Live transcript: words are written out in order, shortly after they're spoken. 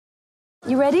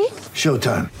You ready?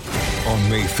 Showtime. On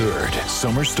May 3rd,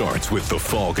 summer starts with The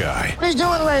Fall Guy. Let's do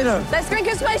it later. Let's drink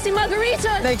a spicy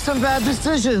margarita. Make some bad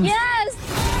decisions. Yes!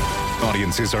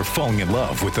 Audiences are falling in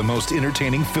love with the most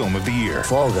entertaining film of the year.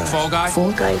 Fall Guy. Fall Guy?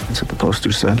 Fall Guy. That's what the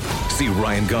poster said. See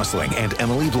Ryan Gosling and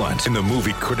Emily Blunt in the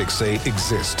movie critics say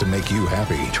exists to make you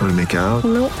happy. Trying to make it out?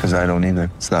 Nope. Because I don't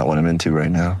either. It's not what I'm into right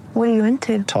now. What are you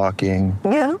into? Talking.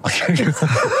 Yeah.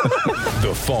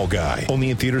 The Fall Guy.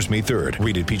 Only in theaters May 3rd.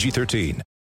 Rated PG-13.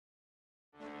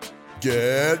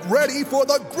 Get ready for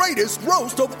the greatest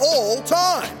roast of all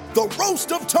time. The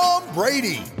Roast of Tom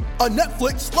Brady. A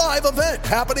Netflix live event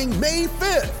happening May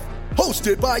 5th.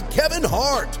 Hosted by Kevin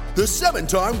Hart. The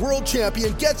 7-time world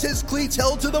champion gets his cleats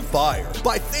held to the fire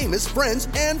by famous friends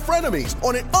and frenemies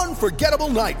on an unforgettable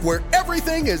night where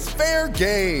everything is fair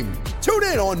game. Tune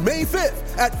in on May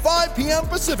 5th at 5 p.m.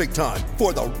 Pacific time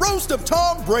for the Roast of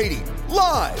Tom Brady.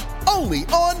 Live only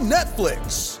on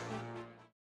Netflix.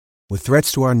 With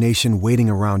threats to our nation waiting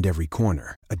around every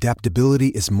corner, adaptability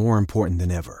is more important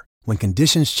than ever. When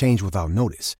conditions change without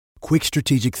notice, quick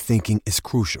strategic thinking is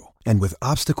crucial. And with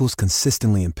obstacles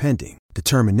consistently impending,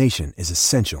 determination is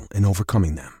essential in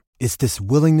overcoming them. It's this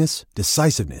willingness,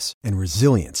 decisiveness, and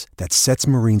resilience that sets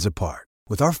Marines apart.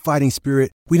 With our fighting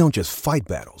spirit, we don't just fight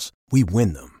battles, we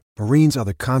win them. Marines are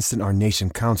the constant our nation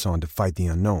counts on to fight the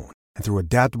unknown. And through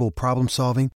adaptable problem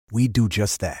solving, we do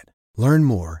just that. Learn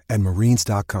more at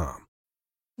marines.com.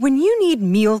 When you need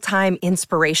mealtime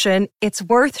inspiration, it's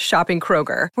worth shopping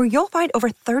Kroger, where you'll find over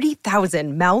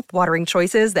 30,000 mouth-watering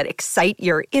choices that excite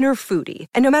your inner foodie.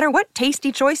 And no matter what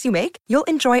tasty choice you make, you'll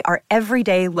enjoy our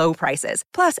everyday low prices,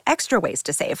 plus extra ways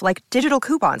to save, like digital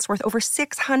coupons worth over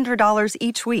 $600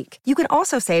 each week. You can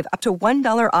also save up to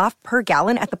 $1 off per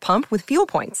gallon at the pump with fuel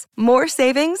points. More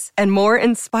savings and more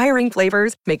inspiring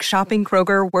flavors make shopping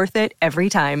Kroger worth it every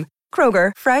time.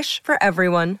 Kroger, fresh for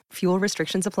everyone. Fuel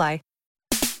restrictions apply.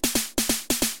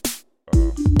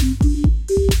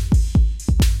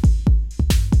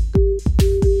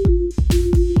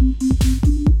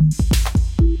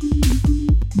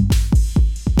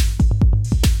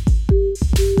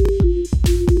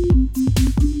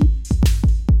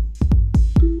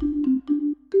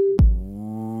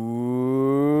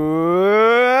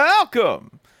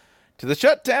 Welcome to the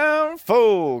Shutdown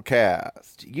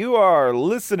Fullcast. You are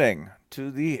listening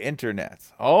to the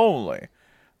internet's only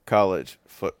college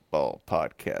football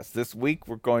podcast. This week,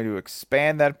 we're going to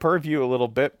expand that purview a little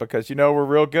bit because we're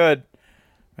real good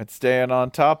at staying on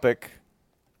topic.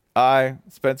 I,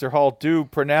 Spencer Hall, do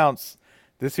pronounce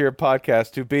this here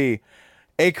podcast to be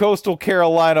a Coastal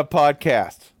Carolina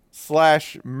podcast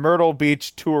 / Myrtle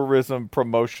Beach tourism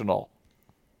promotional.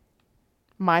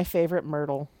 My favorite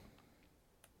Myrtle.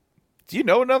 Do you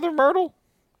know another Myrtle?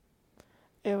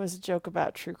 It was a joke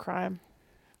about true crime.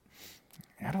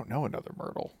 I don't know another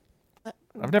Myrtle.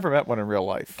 I've never met one in real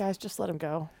life. Guys, just let him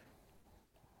go.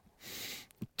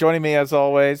 Joining me as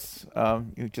always,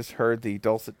 you just heard the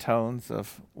dulcet tones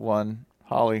of one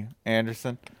Holly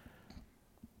Anderson.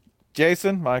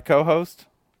 Jason, my co-host,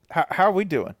 how are we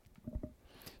doing?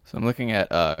 So I'm looking at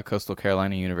Coastal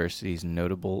Carolina University's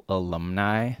notable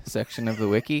alumni section of the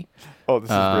wiki. Oh, this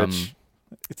is rich.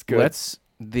 It's good.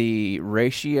 The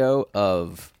ratio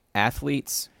of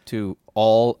athletes to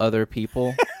all other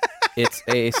people, it's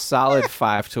a solid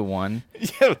 5-1.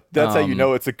 Yeah, that's how you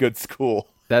know it's a good school.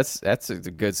 That's a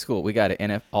good school. We got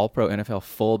an All-Pro NFL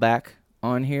fullback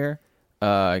on here.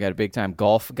 I got a big-time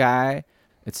golf guy,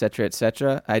 et cetera, et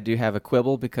cetera. I do have a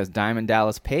quibble because Diamond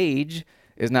Dallas Page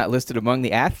is not listed among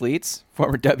the athletes.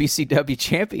 Former WCW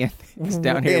champion is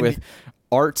down here with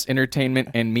arts, entertainment,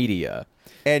 and media.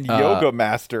 And yoga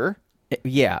master.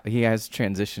 Yeah, he has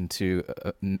transitioned to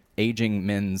aging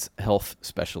men's health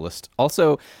specialist.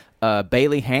 Also,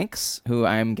 Bailey Hanks, who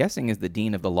I'm guessing is the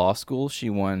dean of the law school. She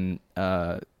won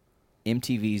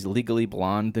MTV's Legally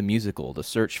Blonde, the musical, The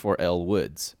Search for Elle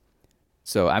Woods.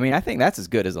 So, I think that's as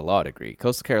good as a law degree.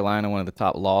 Coastal Carolina, one of the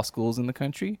top law schools in the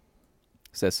country.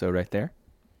 Says so right there.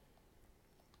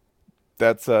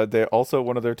 That's they also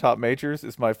one of their top majors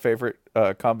is my favorite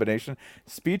combination: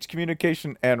 speech,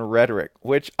 communication, and rhetoric.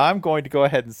 Which I'm going to go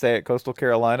ahead and say at Coastal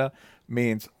Carolina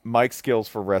means mic skills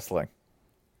for wrestling.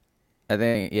 I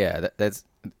think that's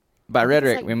by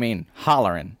rhetoric we mean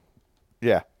hollering.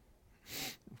 Yeah,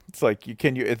 it's like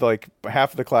it's like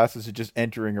half of the classes are just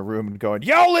entering a room and going,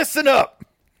 "Y'all listen up."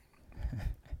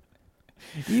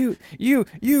 You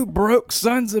broke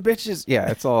sons of bitches.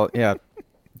 Yeah, it's all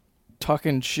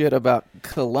talking shit about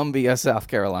Columbia, South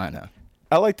Carolina.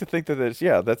 I like to think that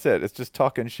that's it. It's just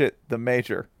talking shit, the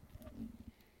major.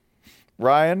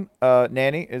 Ryan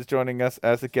Nanny is joining us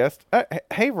as a guest.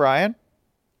 Hey, Ryan,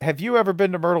 have you ever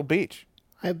been to Myrtle Beach?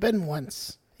 I've been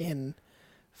once in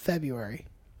February.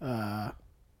 Yeah.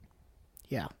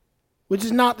 Which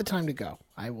is not the time to go,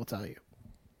 I will tell you.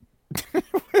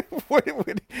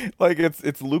 Like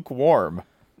it's lukewarm.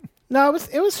 No,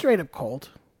 it was straight up cold.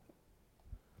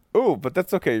 Ooh, but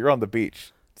that's okay. You're on the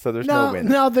beach, so there's no wind.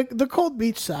 No, the cold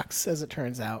beach sucks, as it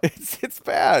turns out. It's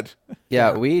bad.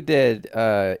 Yeah, we did.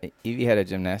 Evie had a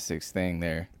gymnastics thing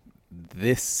there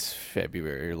this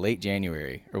February, or late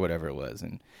January, or whatever it was,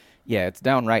 and yeah, it's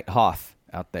downright Hoth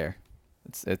out there.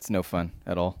 It's no fun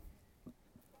at all.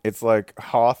 It's like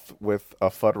Hoth with a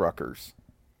Fuddruckers,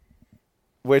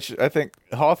 which I think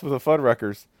Hoth with a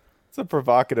Fuddruckers. It's a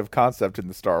provocative concept in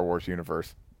the Star Wars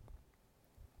universe.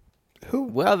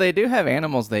 Well, they do have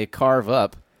animals they carve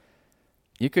up.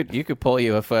 You could pull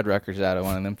you a Fuddruckers out of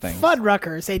one of them things.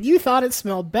 Fuddruckers, and you thought it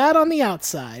smelled bad on the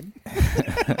outside.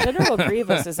 General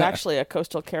Grievous is actually a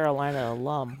Coastal Carolina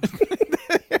alum.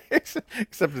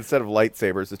 Except instead of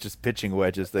lightsabers, it's just pitching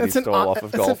wedges that he stole off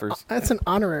of golfers. That's an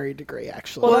honorary degree,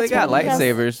 actually. Well, they got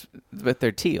lightsabers, but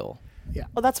they're teal. Yeah.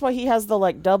 Well, that's why he has the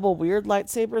like double weird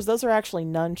lightsabers. Those are actually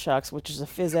nunchucks, which is a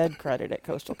phys ed credit at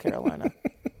Coastal Carolina.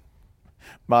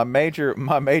 My major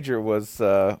was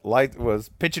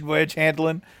pitch and wedge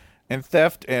handling, and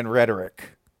theft and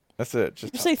rhetoric. That's it.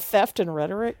 Did you say theft and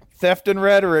rhetoric? Theft and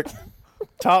rhetoric.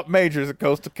 Top majors at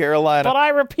Coastal Carolina. But I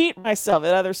repeat myself.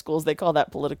 At other schools, they call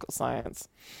that political science.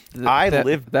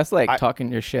 That's like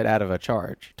talking your shit out of a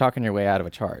charge. Talking your way out of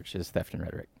a charge is theft and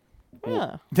rhetoric.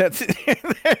 Yeah. That's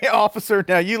officer.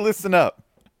 Now you listen up.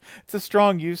 It's a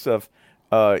strong use of.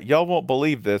 Y'all won't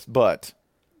believe this, but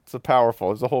it's a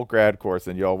powerful. It's a whole grad course,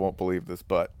 and y'all won't believe this,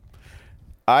 but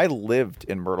I lived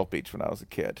in Myrtle Beach when I was a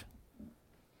kid,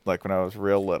 like when I was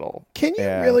real little. Can you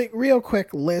really, real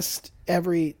quick, list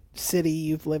every city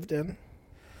you've lived in?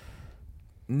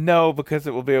 No, because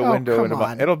it will be a window into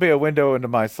my. It'll be a window into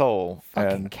my soul.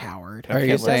 Fucking coward. Are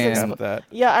you saying that?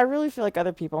 Yeah, I really feel like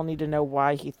other people need to know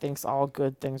why he thinks all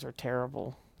good things are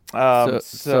terrible.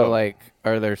 So like,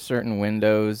 are there certain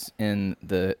windows in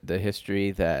the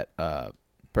history that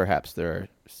perhaps there are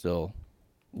still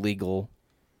legal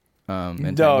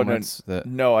entanglements?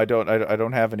 No, I don't. I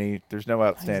don't have any. There's no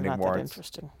outstanding He's not warrants. that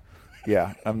interesting.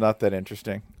 Yeah, I'm not that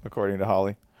interesting, according to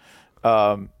Holly.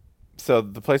 So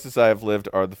the places I have lived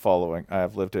are the following. I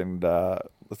have lived in,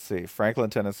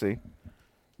 Franklin, Tennessee.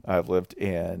 I have lived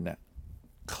in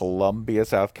Columbia,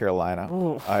 South Carolina.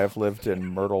 Ooh. I have lived in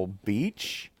Myrtle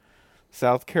Beach,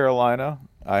 South Carolina.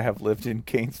 I have lived in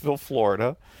Gainesville,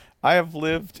 Florida. I have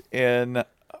lived in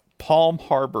Palm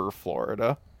Harbor,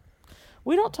 Florida.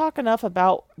 We don't talk enough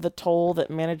about the toll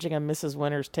that managing a Mrs.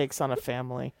 Winters takes on a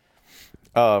family.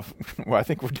 Well, I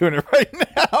think we're doing it right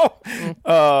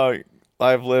now.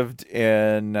 I've lived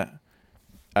in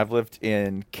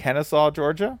Kennesaw,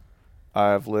 Georgia.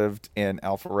 I've lived in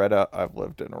Alpharetta. I've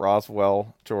lived in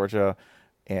Roswell, Georgia,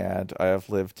 and I have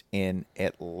lived in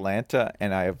Atlanta,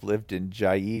 and I have lived in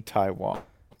Chiayi, Taiwan.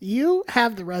 You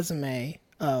have the resume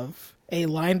of a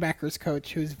linebackers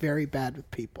coach who's very bad with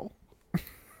people.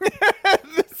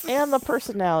 And the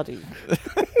personality.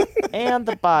 And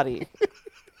the body.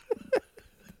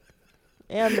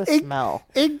 And the smell.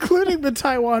 Including the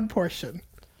Taiwan portion.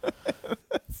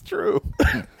 It's true.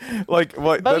 Like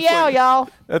what? But yeah, y'all.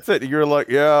 That's it. You're like,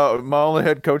 yeah, my only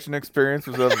head coaching experience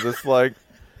was of this like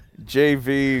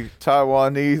JV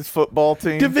Taiwanese football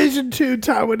team. Division II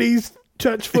Taiwanese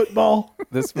touch football.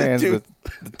 This man's the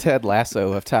Ted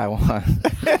Lasso of Taiwan.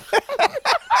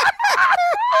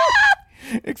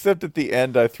 Except at the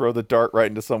end, I throw the dart right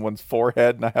into someone's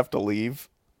forehead and I have to leave.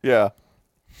 Yeah.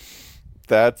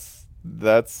 That's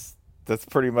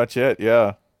pretty much it.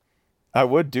 Yeah. I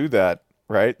would do that,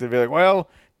 right? They'd be like, well,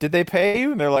 did they pay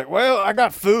you? And they're like, well, I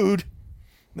got food.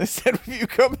 They said, if you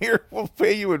come here, we'll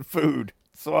pay you in food.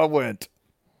 So I went.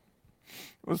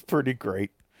 It was pretty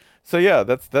great. So yeah,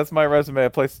 that's my resume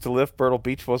of places to live. Myrtle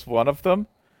Beach was one of them.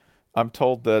 I'm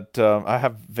told that I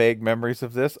have vague memories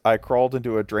of this. I crawled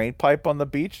into a drain pipe on the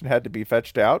beach and had to be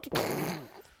fetched out.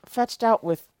 Fetched out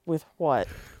with what?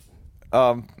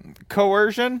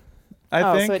 Coercion,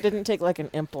 I think. So it didn't take like an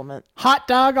implement. Hot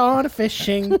dog on a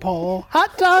fishing pole.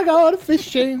 Hot dog on a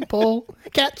fishing pole.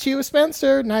 Catch you a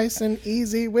Spencer nice and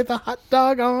easy with a hot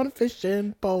dog on a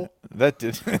fishing pole. That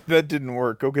didn't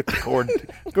work. Go get the corn.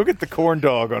 Go get the corn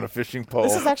dog on a fishing pole.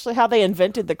 This is actually how they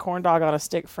invented the corn dog on a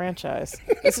stick franchise.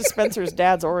 This is Spencer's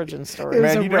dad's origin story.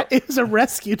 It was a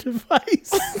rescue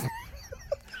device.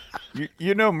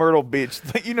 You know Myrtle Beach.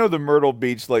 You know the Myrtle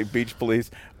Beach beach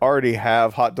police already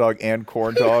have hot dog and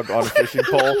corn dog on a fishing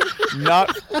pole.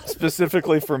 Not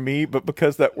specifically for me, but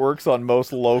because that works on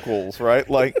most locals, right?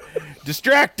 Like,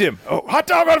 distract him. Oh, hot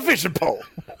dog on a fishing pole.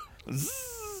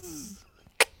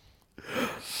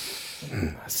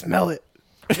 I smell it.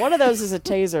 One of those is a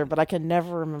taser, but I can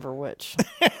never remember which.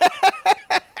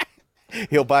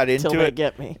 He'll bite into Till it. they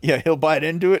get me. Yeah, he'll bite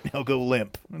into it and he'll go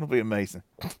limp. It'll be amazing.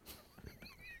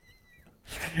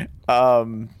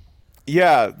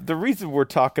 Yeah, the reason we're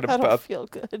talking I about don't feel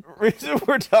good. reason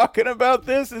we're talking about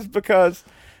this is because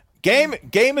game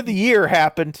of the year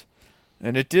happened,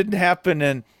 and it didn't happen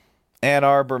in Ann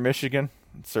Arbor, Michigan.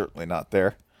 It's certainly not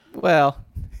there. Well,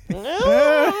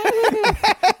 there's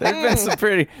been some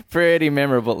pretty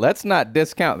memorable. Let's not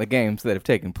discount the games that have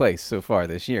taken place so far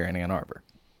this year in Ann Arbor.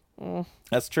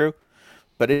 That's true,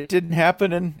 but it didn't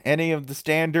happen in any of the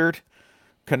standard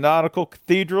canonical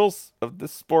cathedrals of the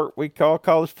sport we call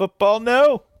college football.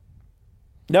 No,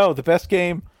 the best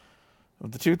game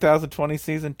of the 2020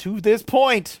 season to this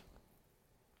point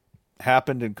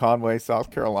happened in Conway, South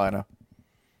Carolina,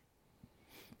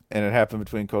 and it happened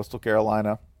between Coastal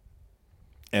Carolina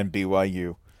and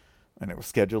BYU, and it was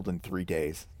scheduled in 3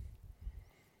 days.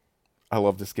 I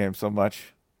love this game so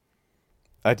much.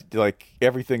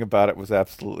 Everything about it was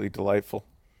absolutely delightful,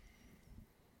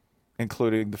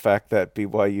 including the fact that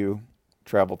BYU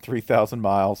traveled 3,000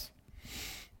 miles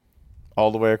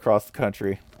all the way across the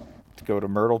country to go to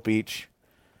Myrtle Beach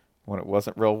when it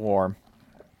wasn't real warm,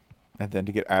 and then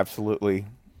to get absolutely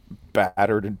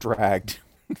battered and dragged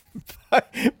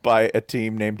by a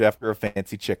team named after a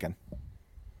fancy chicken.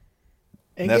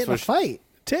 And get in a fight,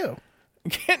 too.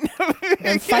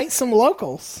 And fight some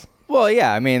locals. Well,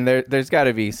 yeah, I mean, there's got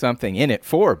to be something in it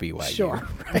for BYU. Sure,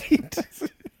 right.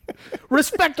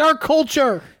 Respect our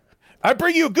culture. I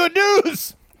bring you good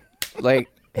news. Like,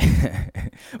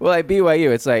 well, at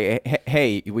BYU, it's like,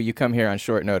 hey, will you come here on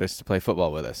short notice to play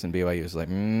football with us? And BYU is like,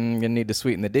 gonna need to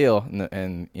sweeten the deal.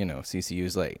 And you know,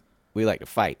 CCU's like, we like to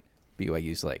fight.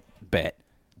 BYU's like, bet.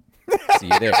 See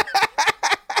you there.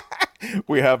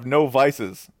 We have no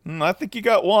vices. I think you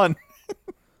got one.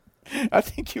 I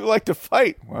think you like to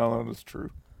fight. Well, that is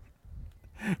true.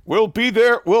 We'll be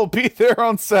there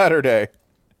on Saturday.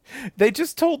 They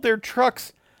just told their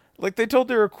trucks, like they told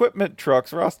their equipment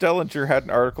trucks. Ross Dellinger had an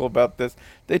article about this.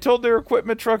 They told their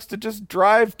equipment trucks to just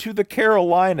drive to the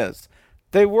Carolinas.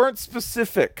 They weren't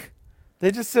specific.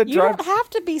 They just said you drive. don't have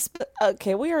to be.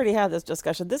 Okay, we already had this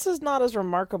discussion. This is not as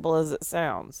remarkable as it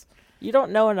sounds. You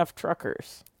don't know enough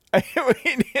truckers. I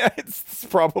mean, yeah, it's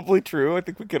probably true. I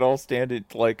think we could all stand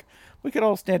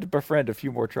to befriend a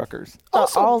few more truckers.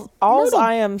 Also, all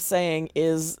I am saying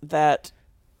is that,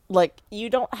 like, you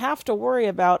don't have to worry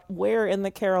about where in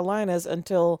the Carolinas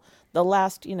until the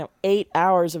last, 8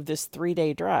 hours of this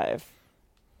 3-day drive.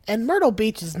 And Myrtle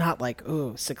Beach is not like,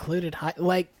 ooh, secluded high.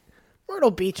 Like,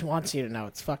 Myrtle Beach wants you to know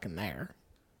it's fucking there.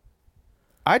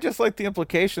 I just like the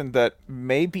implication that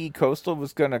maybe Coastal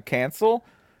was going to cancel.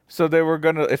 So they were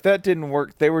going to, if that didn't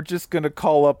work, they were just going to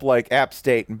call up like App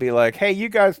State and be like, hey, you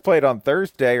guys played on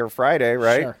Thursday or Friday,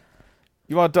 right? Sure.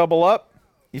 You want to double up?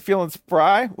 You feeling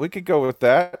spry? We could go with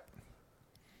that.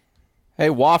 Hey,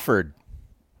 Wofford,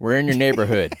 we're in your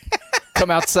neighborhood.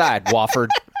 Come outside, Wofford.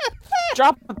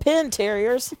 Drop a pin,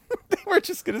 Terriers. We're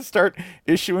just going to start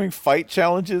issuing fight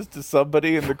challenges to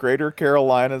somebody in the greater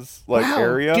Carolinas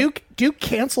area. Duke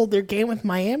canceled their game with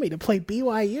Miami to play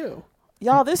BYU.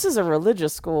 Y'all, this is a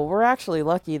religious school. We're actually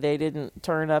lucky they didn't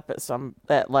turn up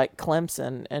at like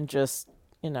Clemson and just,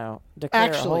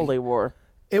 declare a holy war.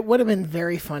 It would have been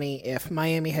very funny if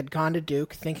Miami had gone to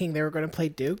Duke thinking they were going to play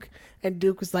Duke, and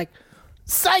Duke was like,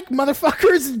 psych,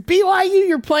 motherfuckers, it's BYU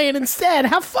you're playing instead.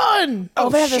 Have fun. Oh,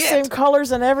 they have the same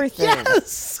colors and everything.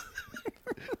 Yes.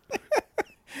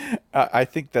 I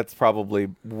think that's probably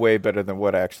way better than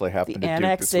what actually happened The to Duke this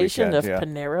annexation weekend. of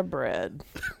Panera Bread.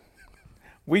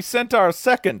 We sent our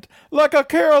second, like a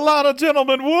Carolina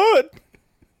gentleman would.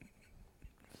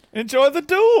 Enjoy the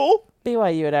duel.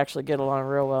 BYU would actually get along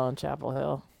real well in Chapel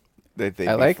Hill.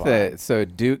 I like that. So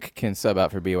Duke can sub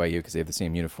out for BYU because they have the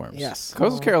same uniforms. Yes.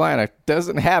 Coastal Carolina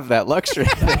doesn't have that luxury.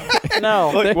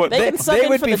 No, they can sub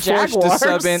in for the Jaguars.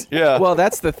 Sub in. Yeah. Well,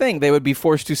 that's the thing. They would be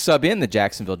forced to sub in the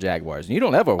Jacksonville Jaguars. And you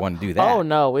don't ever want to do that. Oh,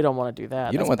 no, we don't want to do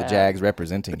that. You don't That's want bad. the Jags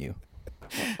representing you.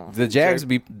 The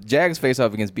Jags face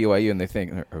off against BYU and they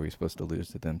think, are we supposed to lose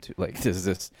to them too? Like, is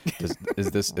this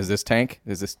tank?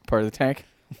 Is this part of the tank?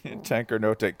 Tank or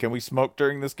no tank? Can we smoke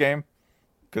during this game?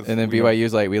 And then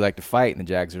BYU's like, we like to fight, and the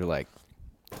Jags are like,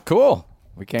 cool,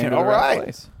 we came to the right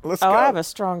place. Let's go. I have a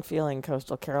strong feeling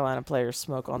Coastal Carolina players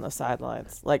smoke on the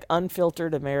sidelines, like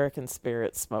unfiltered American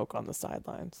spirit smoke on the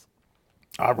sidelines.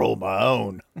 I roll my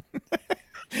own.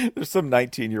 There's some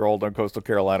 19-year-old on Coastal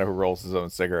Carolina who rolls his own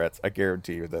cigarettes. I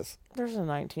guarantee you this. There's a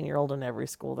 19-year-old in every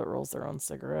school that rolls their own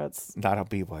cigarettes. Not on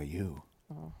BYU.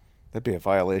 That'd be a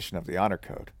violation of the honor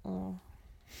code.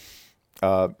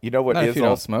 You know what Not is if you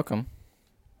don't smoke them.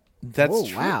 That's Oh,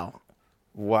 true. wow.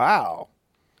 Wow.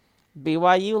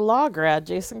 BYU law grad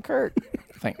Jason Kirk.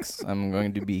 Thanks. I'm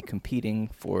going to be competing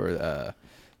for the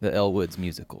Elle Woods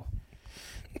musical.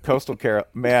 Coastal Carolina,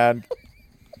 man.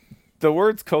 The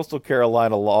words Coastal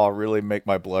Carolina law really make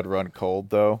my blood run cold,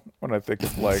 though, when I think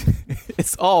of, like...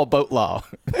 It's all boat law.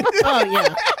 Oh,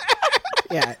 yeah.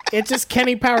 Yeah, it's just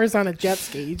Kenny Powers on a jet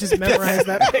ski. You just memorize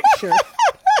that picture.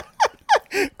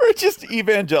 Or just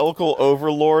evangelical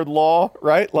overlord law,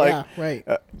 right? Like, Yeah, right.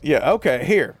 Yeah, okay,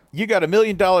 here. You got $1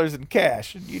 million in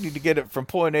cash, and you need to get it from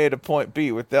point A to point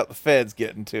B without the feds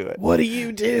getting to it. What do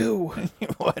you do?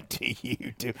 What do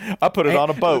you do? I put it on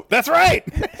a boat. That's right.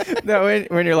 No,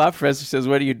 when your law professor says,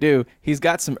 "What do you do?" He's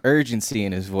got some urgency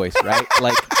in his voice, right?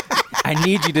 Like, I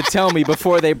need you to tell me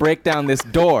before they break down this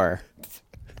door.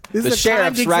 This The is a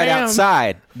timed sheriff's right exam.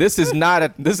 outside. This is not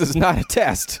a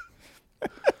test.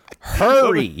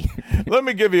 Hurry. Let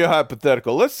me give you a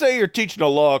hypothetical. Let's say you're teaching a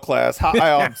law class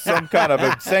high on some kind of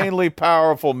insanely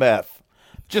powerful meth.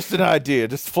 Just an idea,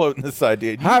 just floating this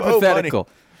idea. You owe Hypothetical.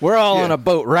 money- We're all Yeah. on a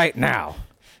boat right now.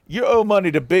 You owe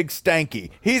money to Big Stanky.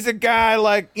 He's a guy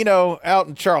like, out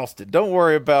in Charleston. Don't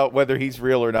worry about whether he's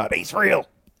real or not. He's real.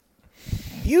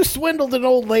 You swindled an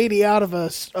old lady out of a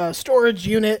storage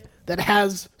unit that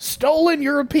has stolen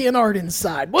European art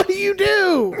inside. What do you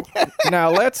do? Now,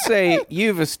 let's say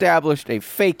you've established a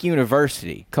fake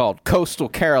university called Coastal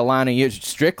Carolina. It's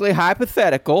strictly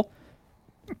hypothetical.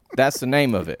 That's the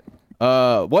name of it.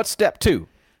 What's step 2?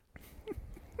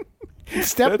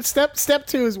 Step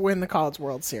 2 is win the College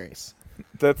World Series.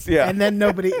 That's yeah. And then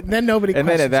nobody And then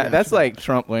questions that's you. like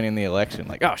Trump winning the election.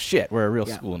 Like, oh shit, we're a real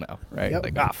Yeah. school now, right? Yep.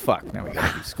 Like, oh fuck, now we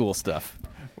gotta do school stuff.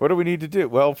 What do we need to do?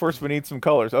 Well, first we need some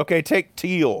colors. Okay, take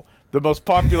teal, the most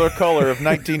popular color of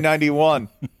 1991.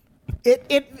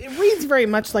 It reads very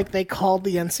much like they called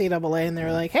the NCAA and they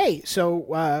were like, "Hey, so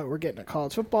we're getting a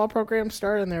college football program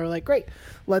started," and they were like, "Great,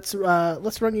 let's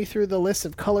run you through the list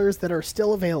of colors that are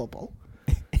still available.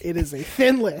 It is a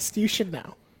thin list. You should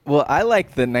know." Well, I like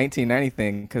the 1990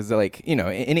 thing because, like,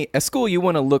 a school you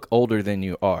want to look older than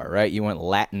you are, right? You want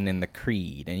Latin in the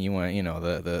creed, and you want,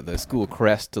 the school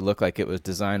crest to look like it was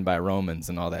designed by Romans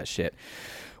and all that shit.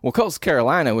 Well, Coastal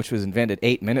Carolina, which was invented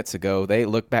 8 minutes ago, they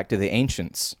look back to the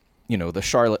ancients, the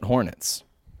Charlotte Hornets,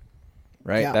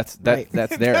 right? Yeah, That's right.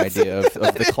 their idea of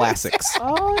the classics.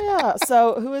 Oh yeah.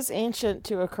 So who is ancient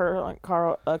to a current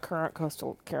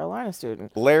Coastal Carolina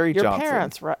student? Larry Your Johnson.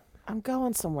 parents, right? I'm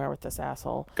going somewhere with this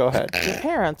asshole. Go ahead. Your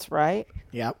parents, right?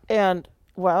 Yep. And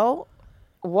well,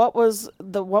 what was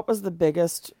the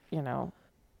biggest,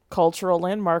 cultural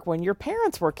landmark when your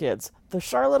parents were kids? The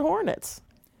Charlotte Hornets.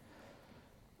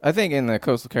 I think in the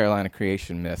Coastal Carolina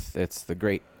creation myth, it's the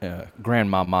great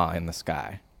grandmama in the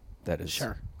sky that is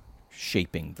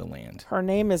shaping the land. Her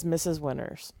name is Mrs.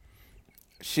 Winters.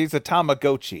 She's a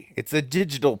Tamagotchi. It's a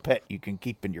digital pet you can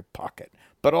keep in your pocket,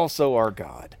 but also our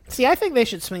god. See, I think they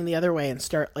should swing the other way and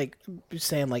start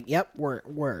saying "Yep,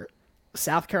 we're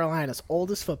South Carolina's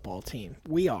oldest football team.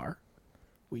 We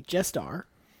just are."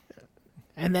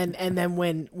 And then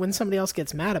when somebody else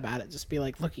gets mad about it, just be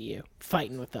like, "Look at you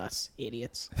fighting with us,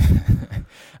 idiots."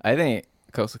 I think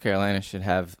Coastal Carolina should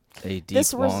have a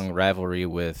deep, long rivalry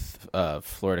with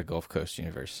Florida Gulf Coast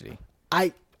University.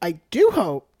 I do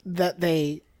hope that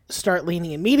they start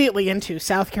leaning immediately into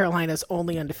South Carolina's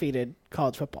only undefeated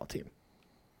college football team.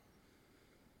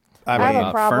 I have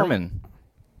a problem. Furman.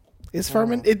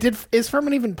 Is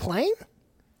Furman even playing?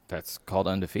 That's called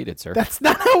undefeated, sir. That's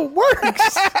not how it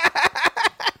works.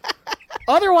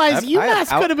 Otherwise, UMass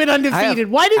could have been undefeated.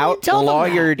 Why didn't you tell them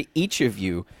that? Outlawyered each of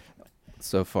you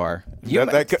so far. That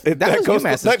was goes-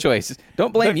 UMass's that- choice.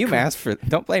 Don't blame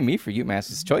Don't blame me for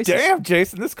UMass's choices. Damn,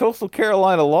 Jason, this Coastal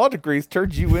Carolina law degrees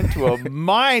turned you into a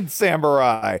mind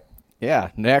samurai.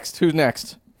 Yeah. Next. Who's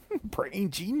next? Brain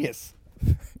genius.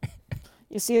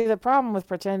 You see, the problem with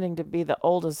pretending to be the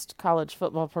oldest college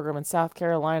football program in South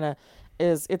Carolina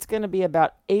is it's going to be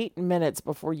about 8 minutes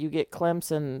before you get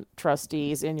Clemson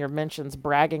trustees in your mentions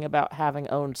bragging about having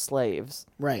owned slaves.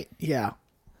 Right. Yeah.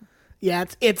 Yeah.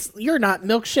 It's you're not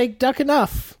milkshake duck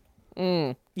enough.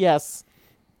 Yes.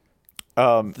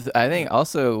 I think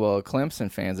also,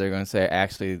 Clemson fans are going to say,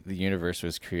 actually, the universe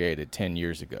was created 10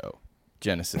 years ago.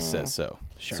 Genesis says so.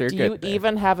 Sure. So you're Do good you there.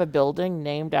 even have a building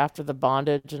named after the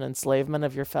bondage and enslavement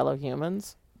of your fellow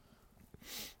humans?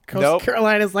 Coastal Nope.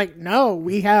 Carolina's like, no,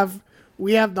 we have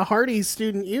the Hardy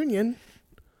Student Union.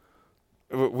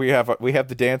 We have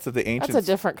the dance of the ancients. That's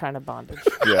a different kind of bondage.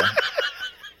 Yeah.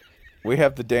 We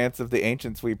have the dance of the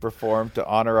ancients we performed to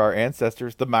honor our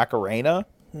ancestors, the Macarena.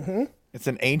 Mm-hmm. It's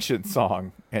an ancient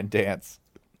song and dance.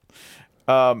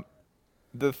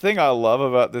 the thing I love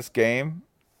about this game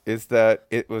is that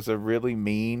it was a really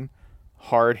mean,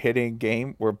 hard-hitting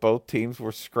game where both teams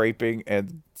were scraping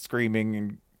and screaming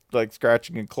and like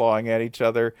scratching and clawing at each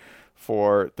other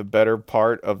for the better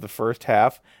part of the first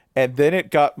half, and then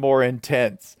it got more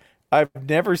intense. I've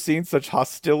never seen such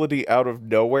hostility out of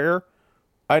nowhere.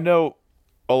 I know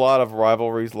a lot of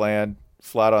rivalries land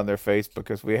flat on their face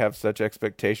because we have such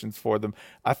expectations for them.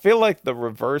 I feel like the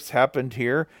reverse happened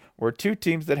here, where two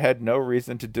teams that had no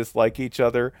reason to dislike each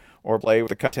other or play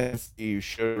with the intensity you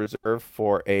should reserve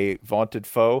for a vaunted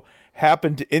foe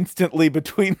happened instantly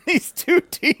between these two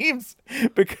teams,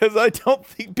 because I don't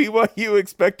think BYU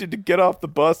expected to get off the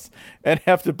bus and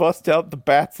have to bust out the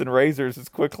bats and razors as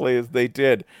quickly as they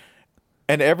did.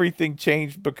 And everything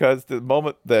changed because the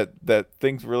moment that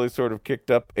things really sort of kicked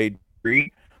up a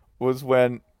degree was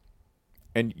when,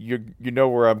 and you know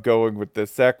where I'm going with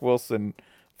this, Zach Wilson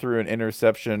threw an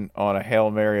interception on a Hail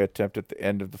Mary attempt at the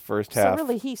end of the first half. So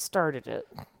really, he started it.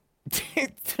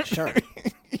 Sure.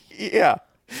 Yeah.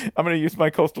 I'm going to use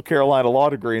my Coastal Carolina law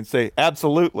degree and say,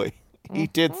 absolutely, he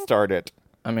did start it.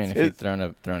 I mean, if he'd thrown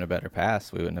a better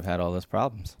pass, we wouldn't have had all those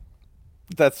problems.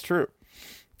 That's true.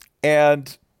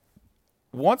 And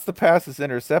once the pass is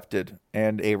intercepted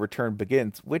and a return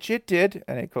begins, which it did,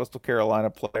 and a Coastal Carolina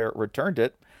player returned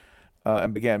it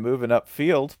and began moving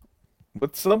upfield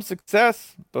with some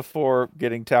success before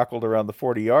getting tackled around the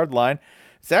 40-yard line,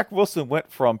 Zach Wilson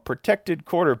went from protected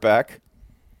quarterback,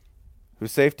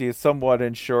 whose safety is somewhat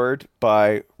insured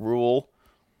by rule.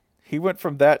 He went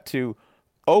from that to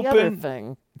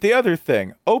open. The other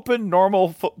thing. Open,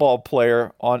 normal football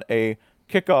player on a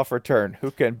kickoff return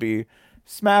who can be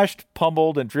smashed,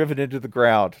 pummeled, and driven into the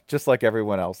ground, just like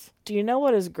everyone else. Do you know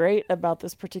what is great about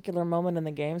this particular moment in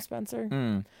the game,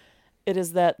 Spencer? It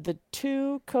is that the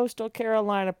two Coastal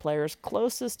Carolina players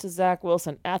closest to Zach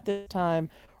Wilson at the time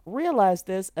realized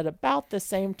this at about the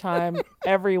same time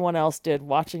everyone else did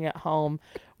watching at home,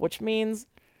 which means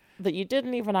that you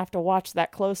didn't even have to watch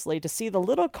that closely to see the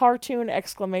little cartoon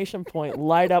exclamation point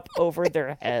light up over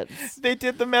their heads. They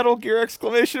did the Metal Gear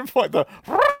exclamation point.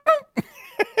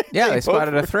 Yeah, they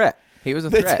spotted a threat. He was a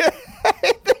threat.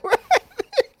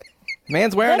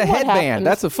 Man's wearing a headband. Happened?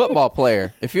 That's a football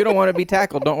player. If you don't want to be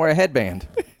tackled, don't wear a headband.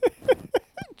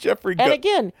 And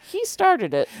again, he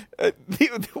started it. I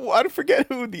forget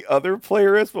who the other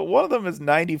player is, but one of them is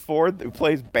 94, who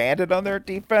plays Bandit on their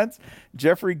defense,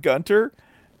 Jeffrey Gunter.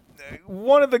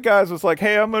 One of the guys was like,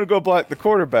 hey, I'm going to go block the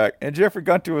quarterback. And Jeffrey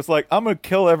Gunter was like, I'm going to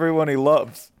kill everyone he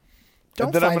loves.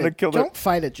 Don't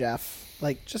fight it, Jeff.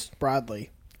 Like, just broadly.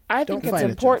 I think it's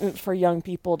important for young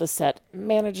people to set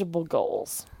manageable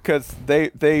goals. Because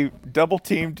they double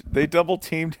teamed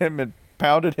him and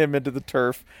pounded him into the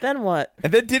turf. Then what?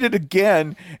 And then did it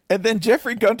again. And then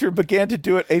Jeffrey Gunter began to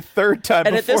do it a third time.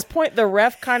 And at this point, the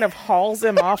ref kind of hauls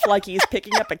him off like he's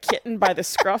picking up a kitten by the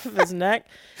scruff of his neck.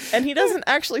 And he doesn't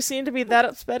actually seem to be that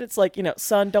upset. It's like,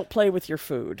 son, don't play with your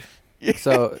food.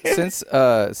 So since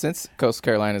Coastal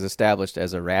Carolina is established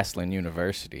as a wrestling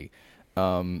university,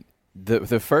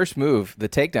 the first move, the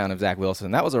takedown of Zach Wilson,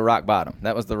 that was a rock bottom.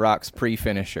 That was the Rock's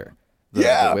pre-finisher.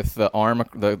 With the arm,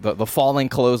 the falling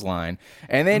clothesline,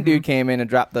 and then dude came in and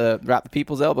dropped the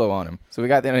people's elbow on him. So we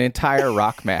got an entire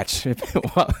Rock match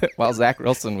while Zach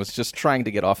Wilson was just trying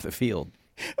to get off the field.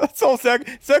 That's all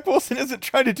Zach Wilson isn't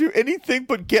trying to do anything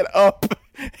but get up.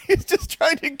 He's just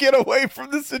trying to get away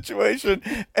from the situation,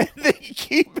 and they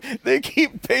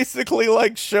keep basically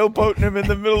like showboating him in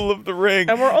the middle of the ring.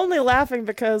 And we're only laughing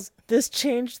because this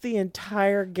changed the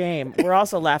entire game. We're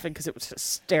also laughing because it was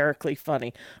hysterically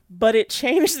funny, but it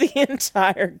changed the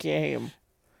entire game.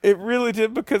 It really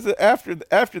did, because after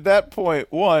that point,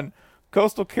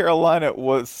 Coastal Carolina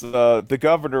was the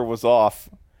governor was off.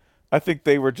 I think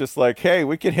they were just like, hey,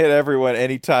 we can hit everyone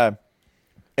anytime,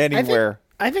 anywhere.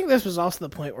 I think this was also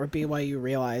the point where BYU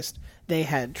realized they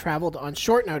had traveled on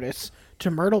short notice to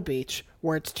Myrtle Beach,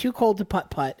 where it's too cold to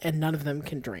putt-putt and none of them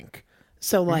can drink.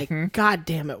 So, God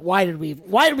damn it, why did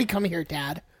we come here,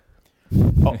 Dad?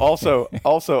 Also,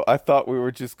 I thought we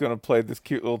were just going to play this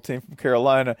cute little team from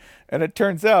Carolina, and it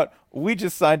turns out we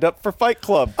just signed up for Fight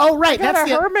Club. Oh, right. I got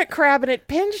a hermit crab, and it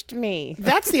pinched me.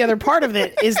 That's the other part of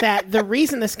it, is that the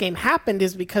reason this game happened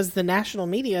is because the national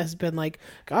media has been like,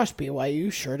 gosh,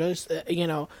 BYU sure does,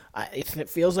 it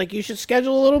feels like you should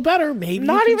schedule a little better. Maybe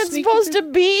not even supposed to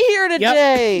be here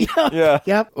today.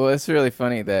 Yep. Well, it's really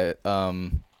funny that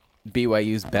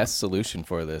BYU's best solution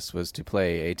for this was to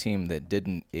play a team that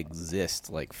didn't exist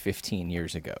like 15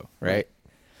 years ago, right?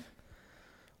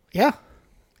 Yeah.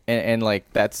 And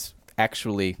that's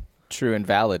actually true and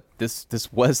valid. This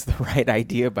was the right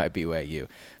idea by BYU.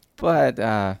 But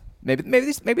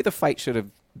Maybe the fight should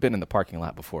have been in the parking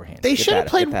lot beforehand. They should have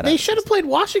played. They should have played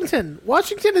Washington.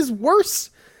 Washington is worse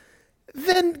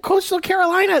than Coastal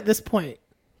Carolina at this point.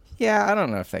 Yeah, I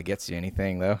don't know if that gets you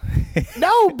anything though.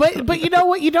 No, but you know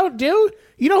what you don't do?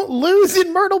 You don't lose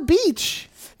in Myrtle Beach.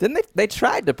 Didn't they? They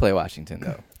tried to play Washington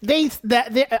though.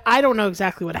 I don't know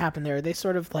exactly what happened there. They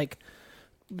sort of like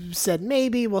said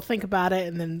maybe we'll think about it,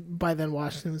 and then by then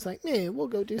Washington was like, we'll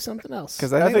go do something else.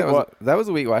 Because I think that was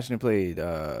the week Washington played.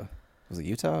 Was it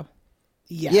Utah?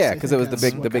 Yes, yeah, because it was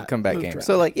the big comeback game. Around.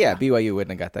 So BYU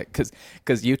wouldn't have got that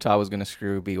because Utah was going to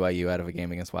screw BYU out of a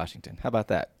game against Washington. How about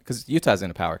that? Because Utah's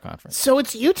in a power conference. So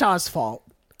it's Utah's fault.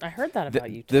 I heard that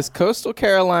about Utah. This Coastal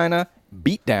Carolina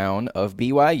beatdown of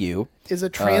BYU is a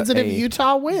transitive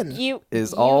Utah win.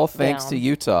 Is all thanks to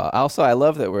Utah. Also, I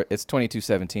love that it's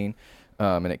 22-17,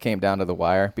 and it came down to the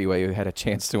wire. BYU had a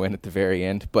chance to win at the very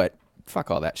end, but fuck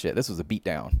all that shit. This was a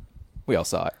beatdown. We all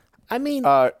saw it. I mean,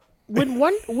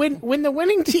 when the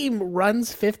winning team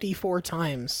runs 54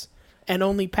 times and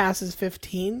only passes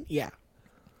 15, yeah.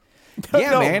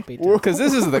 Yeah, man. Because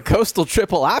this is the Coastal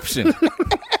triple option.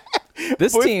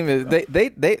 This team is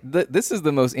this is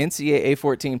the most NCAA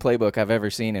 14 playbook I've ever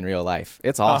seen in real life.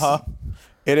 It's awesome.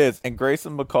 It is. And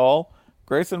Grayson McCall,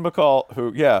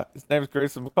 who his name is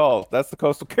Grayson McCall. That's the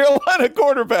Coastal Carolina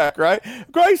quarterback, right?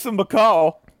 Grayson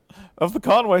McCall of the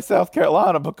Conway, South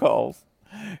Carolina McCalls.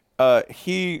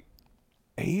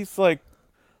 He's like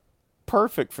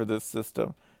perfect for this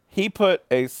system. He put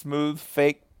a smooth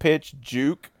fake pitch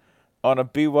juke on a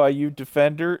BYU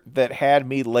defender that had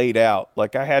me laid out.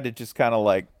 Like I had to just kind of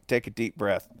like take a deep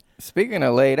breath. Speaking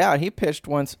of laid out, he pitched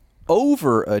once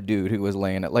over a dude who was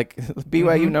laying it. Like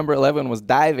BYU number 11 was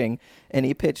diving and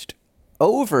he pitched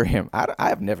over him.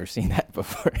 I've never seen that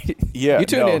before. Yeah, you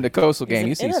tune into Coastal game,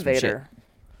 you see innovator. some shit.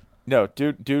 No,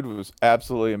 dude was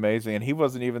absolutely amazing, and he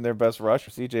wasn't even their best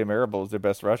rusher. C.J. Marable was their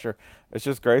best rusher. It's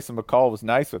just Grayson McCall was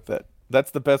nice with it.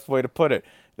 That's the best way to put it.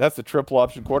 That's a triple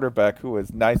option quarterback who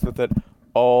is nice with it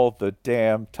all the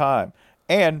damn time.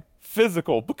 And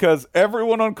physical, because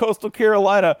everyone on Coastal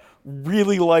Carolina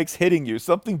really likes hitting you.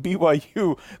 Something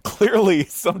BYU clearly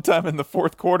sometime in the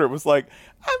fourth quarter was like,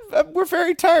 we're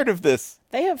very tired of this.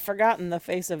 They have forgotten the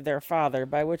face of their father,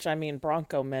 by which I mean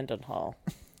Bronco Mendenhall.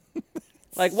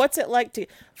 Like, what's it like to...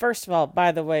 First of all,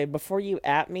 by the way, before you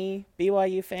at me,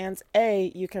 BYU fans, A,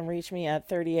 you can reach me at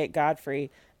 38 Godfrey.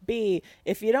 B,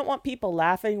 if you don't want people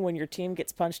laughing when your team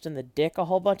gets punched in the dick a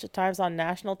whole bunch of times on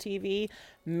national TV,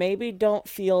 maybe don't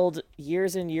field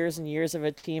years and years and years of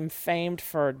a team famed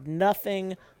for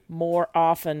nothing more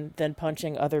often than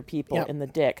punching other people in the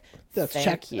dick.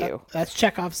 Thank you. That's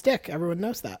Chekhov's dick. Everyone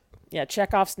knows that. Yeah,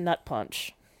 Chekhov's nut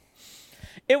punch.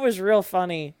 It was real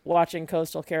funny watching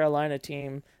Coastal Carolina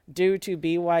team do to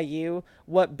BYU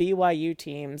what BYU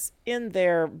teams in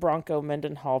their Bronco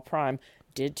Mendenhall prime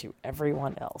did to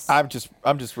everyone else. I'm just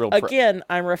real Again,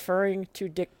 I'm referring to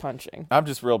dick punching. I'm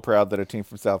just real proud that a team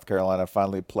from South Carolina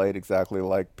finally played exactly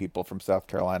like people from South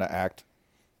Carolina act.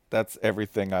 That's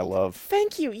everything I love.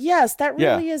 Thank you. Yes, that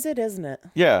really is it, isn't it?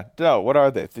 Yeah. No, what are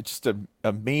they? They're just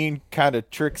a mean, kind of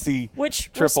tricksy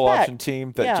triple option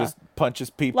team that just punches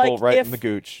people right in the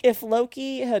gooch. If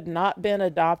Loki had not been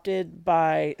adopted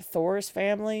by Thor's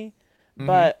family,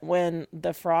 but when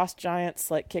the Frost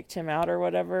Giants kicked him out or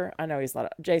whatever, I know he's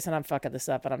not. Jason, I'm fucking this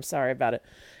up, and I'm sorry about it.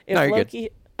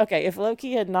 If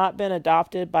Loki had not been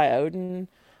adopted by Odin,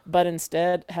 but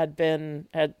instead had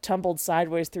tumbled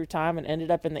sideways through time and ended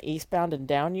up in the Eastbound and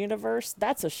Down universe,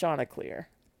 that's a Chanticleer.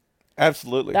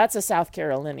 Absolutely. That's a South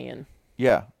Carolinian.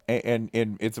 Yeah, and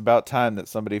it's about time that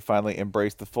somebody finally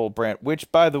embraced the full brand,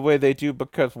 which, by the way, they do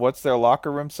because what's their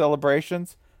locker room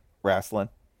celebrations? Wrestling.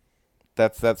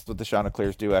 That's what the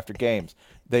Chanticleers do after games.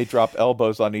 They drop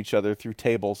elbows on each other through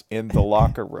tables in the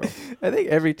locker room. I think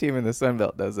every team in the Sun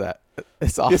Belt does that.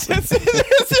 It's awesome.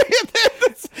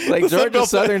 Like Georgia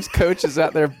Southern's coach is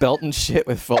out there belting shit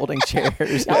with folding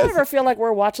chairs. Y'all ever feel like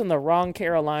we're watching the wrong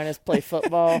Carolinas play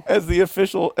football?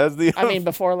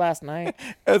 Before last night.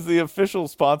 As the official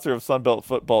sponsor of Sun Belt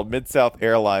football, Mid-South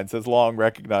Airlines has long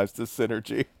recognized this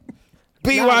synergy.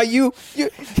 BYU,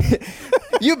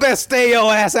 you best stay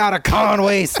your ass out of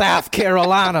Conway, South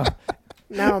Carolina.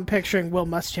 Now I'm picturing Will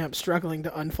Muschamp struggling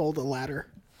to unfold a ladder.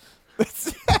 Will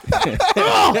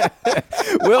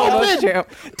Muschamp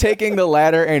taking the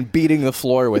ladder and beating the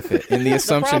floor with it in the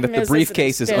assumption that the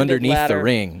briefcase is underneath the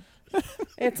ring.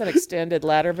 It's an extended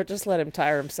ladder, but just let him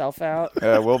tire himself out.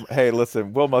 Hey,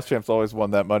 listen, Will Muschamp's always won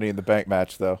that Money in the Bank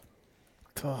match, though.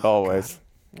 Always.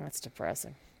 God. That's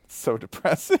depressing. So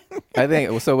depressing. I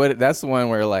think so. That's the one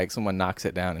where someone knocks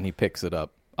it down and he picks it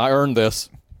up. I earned this.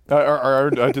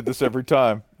 I did this every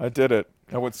time. I did it.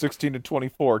 I went 16 to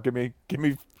 24. Give me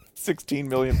 $16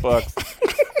 million.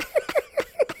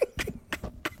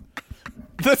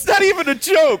 That's not even a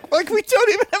joke. Like, we don't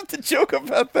even have to joke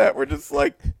about that. We're just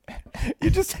like, you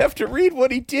just have to read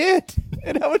what he did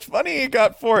and how much money he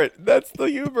got for it. That's the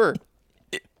humor.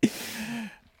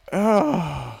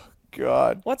 Oh,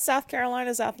 God. What's South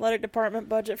Carolina's athletic department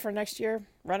budget for next year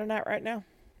running at right now?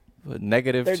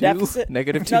 Negative Their two? deficit?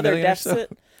 Negative $2 No, their million or so?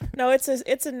 deficit. No,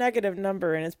 it's a negative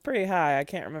number, and it's pretty high. I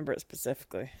can't remember it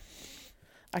specifically.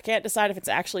 I can't decide if it's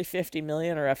actually $50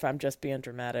 million or if I'm just being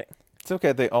dramatic. It's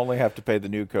okay. They only have to pay the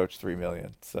new coach $3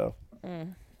 million, so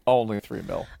only $3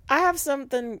 million. I have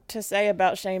something to say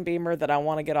about Shane Beamer that I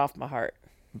want to get off my heart.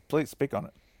 Please speak on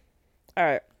it. All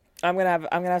right, I'm gonna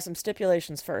have some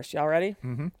stipulations first. Y'all ready?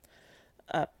 Mm-hmm.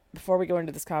 Before we go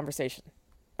into this conversation,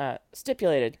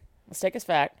 stipulated. Let's take as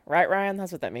fact, right, Ryan?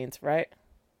 That's what that means, right?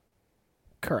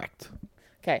 Correct.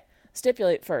 Okay.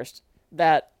 Stipulate first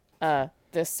that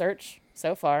this search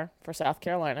so far for South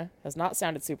Carolina has not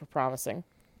sounded super promising,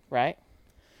 right?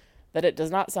 That it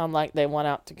does not sound like they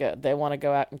want to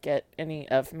go out and get any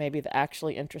of maybe the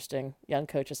actually interesting young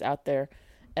coaches out there,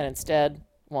 and instead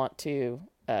want to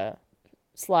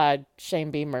slide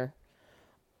Shane Beamer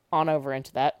on over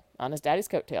into that on his daddy's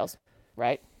coattails,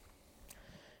 right?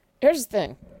 Here's the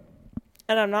thing,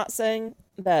 and I'm not saying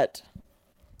that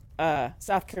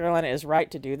South Carolina is right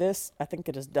to do this. I think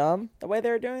it is dumb the way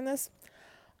they're doing this.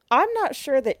 I'm not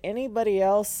sure that anybody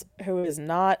else who is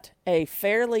not a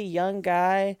fairly young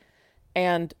guy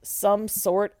and some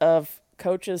sort of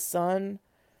coach's son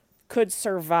could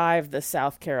survive the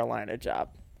South Carolina job.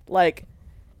 Like,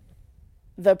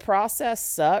 the process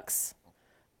sucks,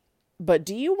 but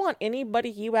do you want anybody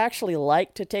you actually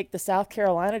like to take the South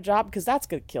Carolina job? Because that's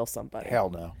going to kill somebody. Hell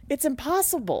no. It's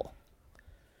impossible.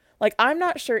 Like, I'm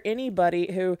not sure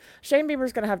anybody who... Shane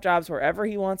Beamer's going to have jobs wherever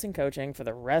he wants in coaching for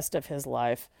the rest of his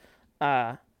life,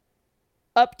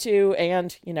 up to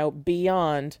and,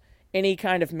 beyond any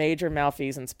kind of major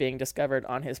malfeasance being discovered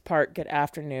on his part. Good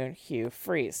afternoon, Hugh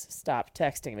Freeze. Stop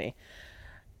texting me.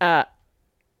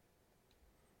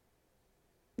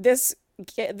 This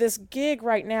gig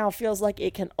right now feels like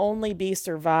it can only be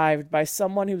survived by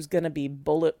someone who's going to be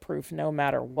bulletproof no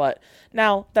matter what.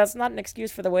 Now, that's not an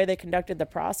excuse for the way they conducted the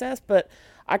process, but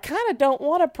I kind of don't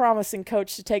want a promising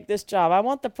coach to take this job. I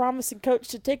want the promising coach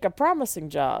to take a promising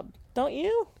job. Don't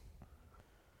you?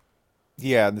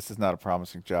 Yeah, this is not a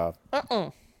promising job.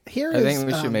 I think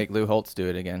we should make Lou Holtz do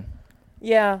it again.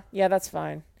 Yeah, that's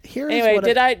fine. Anyway,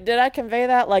 did I convey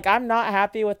that? Like, I'm not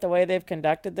happy with the way they've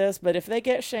conducted this, but if they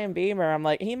get Shane Beamer, I'm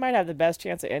like, he might have the best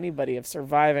chance of anybody of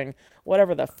surviving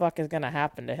whatever the fuck is going to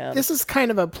happen to him. This is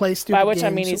kind of a play stupid By which games, I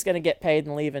mean he's going to get paid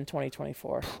and leave in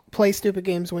 2024. Play stupid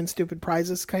games, win stupid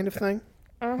prizes kind of thing.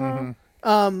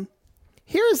 Mm-hmm.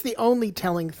 Here is the only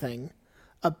telling thing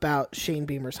about Shane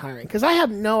Beamer's hiring, because I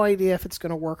have no idea if it's going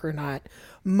to work or not.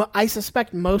 I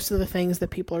suspect most of the things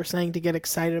that people are saying to get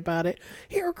excited about it,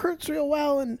 he recruits real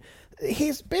well and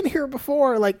he's been here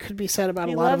before, like, could be said about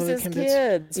a lot of other candidates. He loves his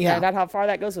kids. Yeah. Find out how far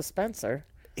that goes with Spencer.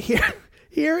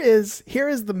 Here is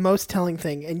the most telling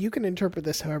thing, and you can interpret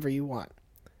this however you want.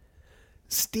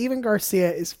 Steven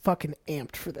Garcia is fucking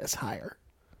amped for this hire.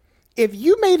 If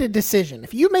you made a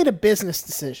business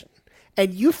decision,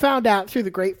 and you found out through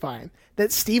the grapevine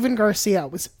that Steven Garcia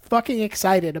was fucking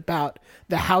excited about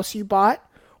the house you bought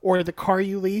or the car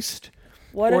you leased.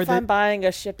 What if I'm buying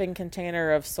a shipping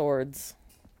container of swords?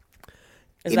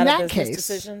 Is that a business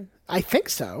decision? I think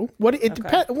so.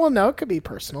 Depends. Well, no, it could be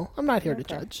personal. I'm not here to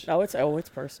judge. No, it's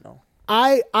personal.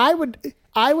 I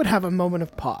would have a moment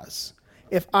of pause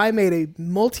if I made a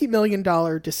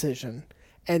multi-million-dollar decision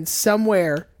and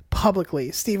somewhere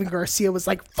publicly Steven Garcia was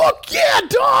like, "Fuck yeah,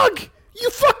 dog! You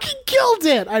fucking killed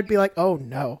it!" I'd be like, "Oh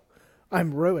no,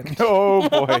 I'm ruined." Oh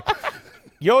boy.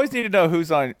 You always need to know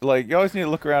who's on. Like, you always need to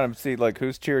look around and see, like,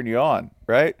 who's cheering you on,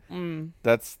 right?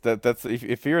 That's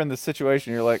if you're in this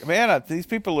situation, you're like, man, these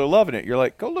people are loving it. You're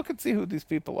like, go look and see who these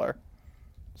people are.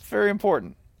 It's very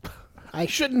important. I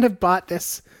shouldn't have bought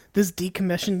this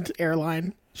decommissioned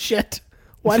airline. Shit.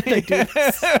 Why did I do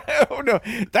this? Oh no,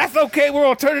 that's okay. We're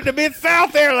gonna turn it to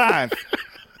Mid-South Airlines.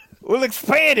 We'll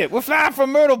expand it. We'll fly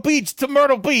from Myrtle Beach to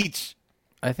Myrtle Beach.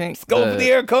 I think Let's go over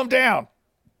the air and come down.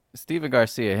 Steven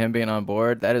Garcia, him being on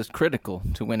board, that is critical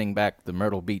to winning back the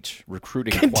Myrtle Beach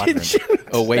recruiting quadrant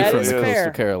away from the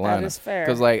Coastal Carolina. That is fair.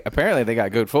 Because, like, apparently they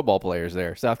got good football players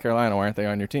there. South Carolina, why aren't they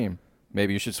on your team?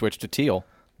 Maybe you should switch to Teal.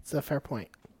 It's a fair point.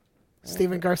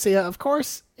 Steven Garcia, of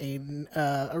course,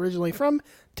 originally from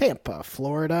Tampa,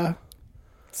 Florida.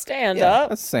 Stand up.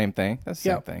 That's the same thing.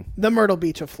 The Myrtle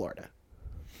Beach of Florida.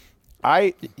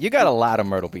 You got a lot of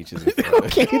Myrtle Beaches. In Florida.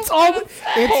 Okay, it's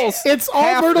all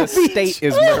Half Myrtle the Beach. state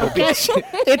is Myrtle Beach.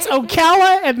 It's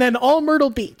Ocala and then all Myrtle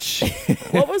Beach.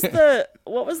 What was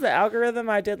the algorithm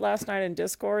I did last night in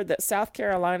Discord? That South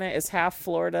Carolina is half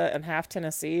Florida and half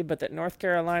Tennessee, but that North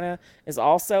Carolina is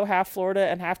also half Florida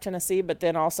and half Tennessee, but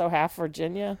then also half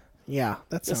Virginia. Yeah,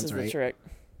 that sounds This is right. the trick.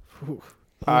 Whew.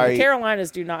 The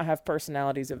Carolinas do not have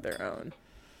personalities of their own.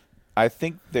 I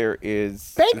think there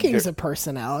is Banking's a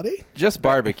personality. Just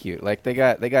barbecue. Like they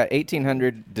got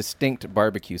 1,800 distinct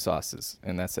barbecue sauces,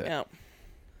 and that's it. Yeah.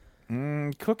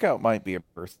 Cookout might be a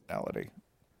personality.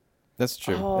 That's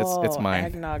true. It's mine.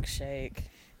 Eggnog shake.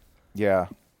 Yeah.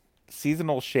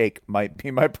 Seasonal shake might be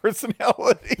my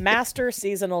personality. Master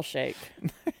seasonal shake.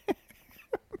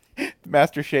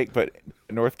 Master shake, but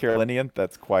North Carolinian.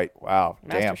 That's quite wow.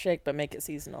 Master Damn. shake, but make it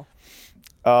seasonal.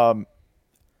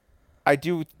 I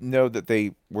do know that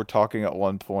they were talking at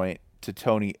one point to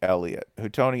Tony Elliott, who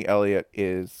Tony Elliott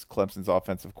is Clemson's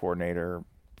offensive coordinator,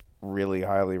 really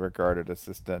highly regarded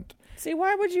assistant. See,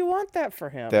 why would you want that for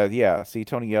him? See,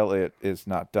 Tony Elliott is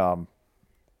not dumb.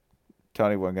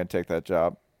 Tony wasn't going to take that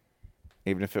job.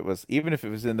 Even if it was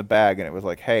in the bag and it was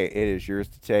like, hey, it is yours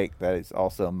to take, that is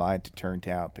also mine to turn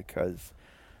down because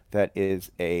I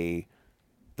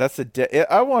want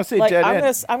to say dead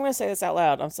end. I'm gonna say this out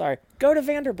loud. I'm sorry. Go to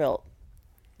Vanderbilt.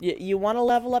 You want to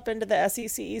level up into the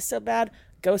SEC East so bad?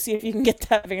 Go see if you can get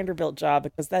that Vanderbilt job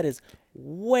because that is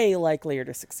way likelier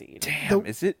to succeed. Damn,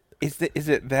 is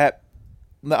it that?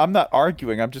 No, I'm not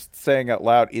arguing. I'm just saying out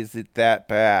loud. Is it that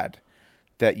bad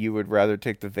that you would rather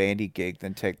take the Vandy gig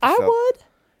than take? I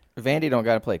would. Vandy don't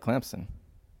got to play Clemson.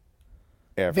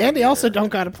 Vandy also don't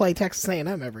got to play Texas A&M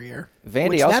every year.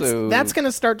 Vandy also that's going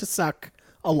to start to suck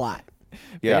a lot.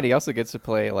 Yeah. Vandy also gets to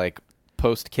play like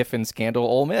post Kiffin scandal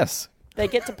Ole Miss. They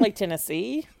get to play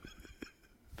Tennessee.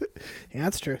 Yeah,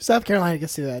 that's true. South Carolina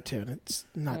gets to do that too, and it's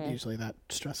not usually that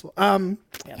stressful. Yeah,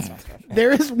 it's not stressful.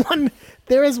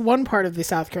 There is one part of the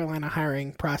South Carolina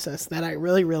hiring process that I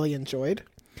really, really enjoyed.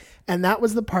 And that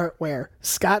was the part where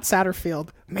Scott Satterfield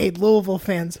made Louisville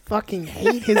fans fucking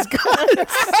hate his guts.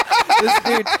 This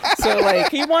dude, so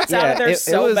like he wants out of there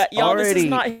so bad. Y'all, already, this is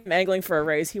not him angling for a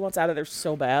raise. He wants out of there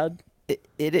so bad.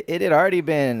 It had already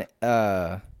been.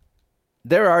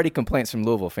 There were already complaints from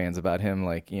Louisville fans about him,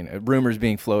 like rumors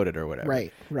being floated or whatever.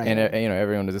 Right. And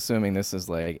everyone was assuming this is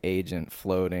like agent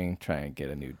floating, trying to get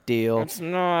a new deal. It's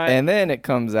not. And then it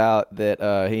comes out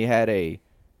that he had a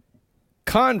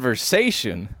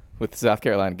conversation with the South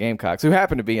Carolina Gamecocks, who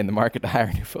happened to be in the market to hire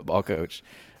a new football coach,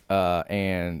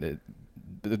 and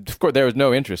of course there was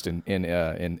no interest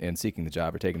in seeking the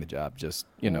job or taking the job. Just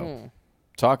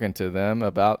talking to them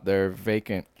about their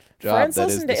vacant job Friends that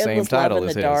is listen the to same Endless title Love in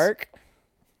as the his. Dark.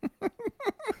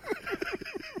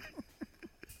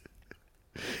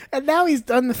 And now he's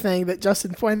done the thing that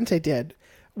Justin Fuente did,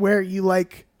 where you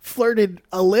like flirted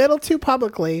a little too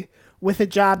publicly with a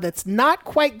job that's not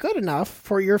quite good enough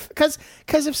for your, because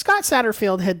if Scott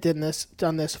Satterfield had done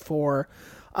this for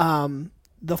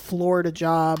the Florida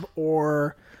job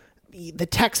or the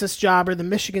Texas job or the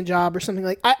Michigan job or something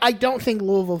like, I don't think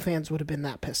Louisville fans would have been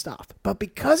that pissed off. But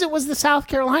because it was the South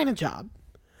Carolina job,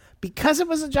 because it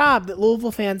was a job that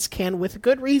Louisville fans can with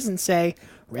good reason say,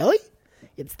 really?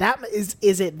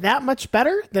 Is it that much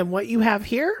better than what you have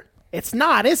here? It's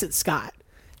not, is it, Scott?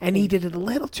 And he did it a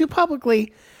little too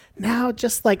publicly. Now,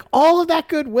 just like all of that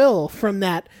goodwill from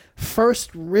that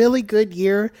first really good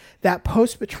year, that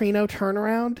post-Petrino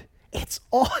turnaround, it's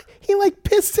all, he like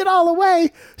pissed it all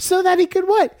away so that he could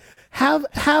what? Have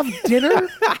dinner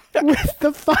with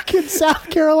the fucking South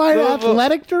Carolina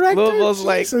athletic director? Louisville's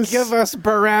like, give us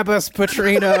Barabbas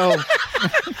Petrino.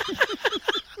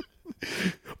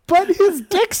 But his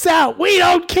dick's out. We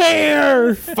don't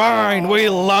care. Fine, we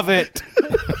love it.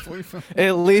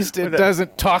 At least it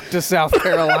doesn't talk to South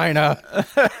Carolina.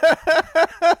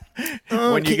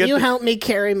 Can you help me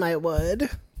carry my wood?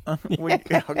 Why?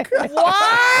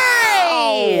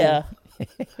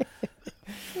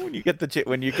 When you get the chance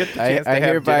to I have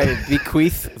hereby dinner.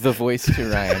 bequeath the voice to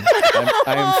Ryan.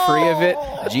 I am free of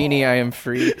it. Jeannie, I am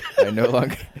free. I no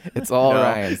longer. It's all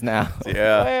Ryan's now.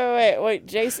 Yeah. Wait.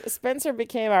 Jason Spencer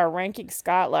became our ranking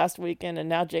Scott last weekend, and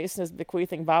now Jason is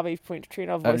bequeathing Bobby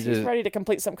Petrino voice. He's ready to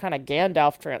complete some kind of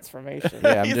Gandalf transformation.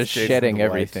 Yeah, I'm just shedding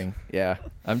everything. Yeah,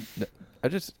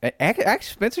 Actually,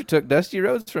 Spencer took Dusty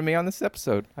Rhodes from me on this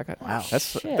episode.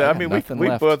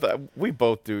 We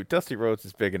both do. Dusty Rhodes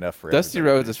is big enough for Dusty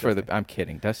everybody. Rhodes is for the. I'm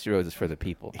kidding. Dusty Rhodes is for the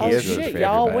people. Oh Dusty Rhodes shit, for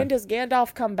y'all! everybody. When does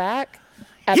Gandalf come back?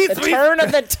 At the turn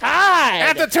of the tide.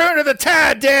 At the turn of the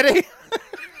tide, Daddy.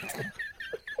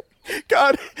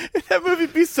 God, that movie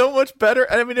would be so much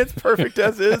better. I mean, it's perfect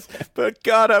as is, but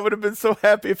God, I would have been so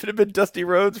happy if it had been Dusty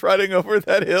Rhodes riding over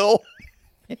that hill.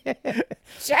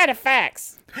 Shadow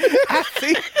facts.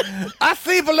 I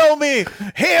see below me,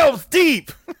 Hell's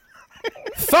Deep.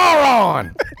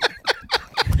 Sauron!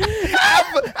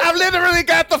 I've literally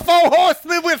got the 4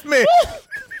 horsemen with me.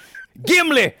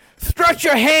 Gimli, stretch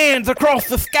your hands across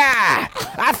the sky.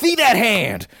 I see that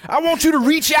hand. I want you to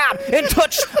reach out and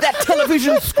touch that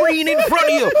television screen in front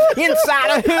of you,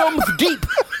 inside of Helm's Deep.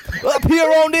 Up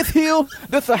here on this hill,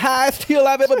 this is the highest hill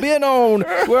I've ever been on.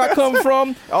 Where I come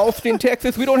from, Austin,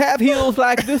 Texas, we don't have hills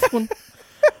like this one.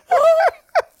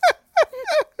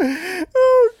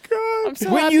 Oh, God. I'm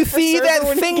so When happy you for see Server that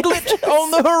when he singlet gets this.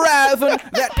 on the horizon,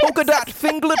 that polka dot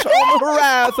singlet on the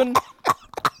horizon,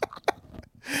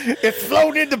 It's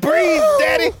floating in the breeze,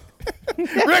 Daddy.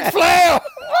 Ric Flair.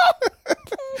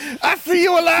 I see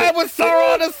you alive with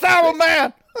Sauron and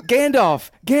Saruman.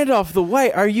 Gandalf the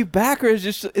White, are you back or is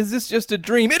this just a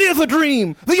dream? It is a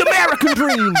dream! The American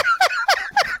dream!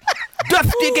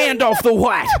 Dusty Gandalf the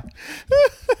White!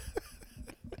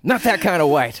 Not that kind of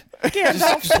white.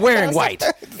 Just wearing white.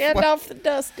 Gandalf the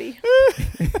Dusty.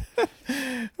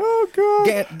 Oh,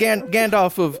 God.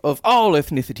 Gandalf of all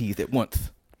ethnicities at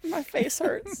once. My face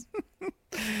hurts.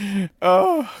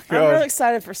 Oh, God. I'm really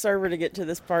excited for Server to get to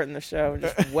this part in the show and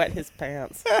just wet his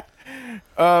pants.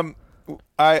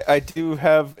 I do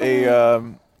have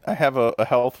a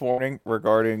health warning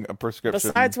regarding a prescription.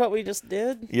 Besides what we just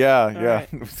did? Yeah.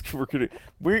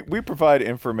 We provide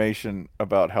information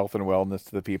about health and wellness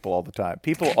to the people all the time.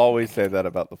 People always say that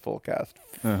about the full cast.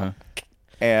 Uh-huh.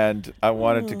 And I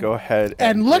wanted to go ahead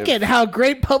And look at how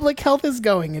great public health is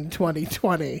going in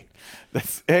 2020.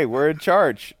 Hey, we're in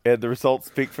charge, and the results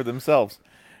speak for themselves.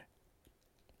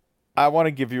 I want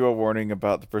to give you a warning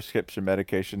about the prescription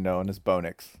medication known as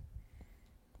Bonix.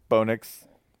 Bonix,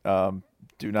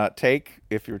 do not take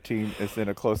if your team is in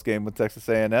a close game with Texas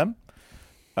A&M.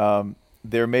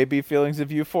 There may be feelings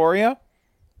of euphoria.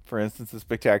 For instance, a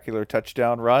spectacular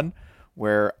touchdown run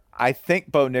where I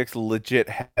think Bonix legit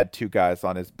had 2 guys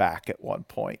on his back at one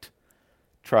point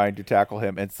trying to tackle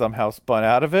him and somehow spun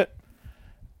out of it.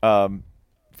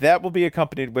 That will be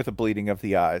accompanied with a bleeding of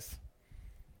the eyes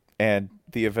and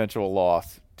the eventual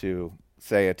loss to,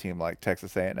 say, a team like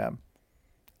Texas A&M.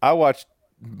 I watched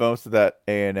most of that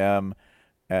A&M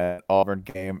and Auburn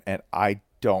game, and I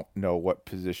don't know what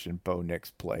position Bo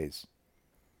Nix plays.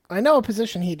 I know a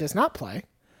position he does not play.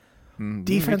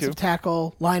 Defensive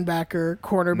tackle, linebacker,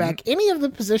 cornerback, any of the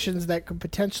positions that could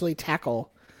potentially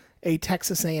tackle a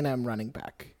Texas A&M running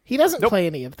back. He doesn't play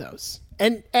any of those.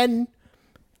 And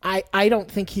I don't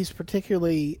think he's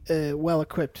particularly well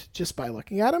equipped just by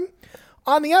looking at him.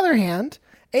 On the other hand,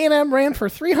 A&M ran for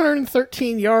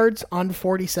 313 yards on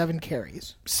 47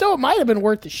 carries. So it might have been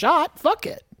worth the shot. Fuck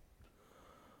it.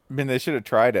 I mean, they should have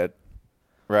tried it,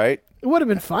 right? It would have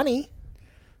been funny.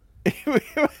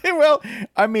 Well,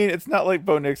 I mean, it's not like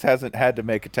Bo Nix hasn't had to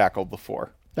make a tackle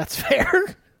before. That's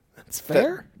fair. That's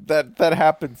fair. That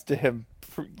happens to him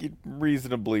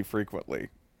reasonably frequently,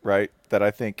 right? That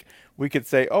I think we could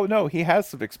say, oh, no, he has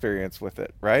some experience with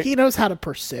it, right? He knows how to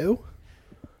pursue.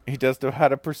 He does know how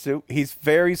to pursue. He's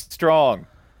very strong.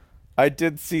 I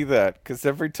did see that because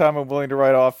every time I'm willing to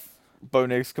write off Bo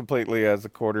Nix completely as a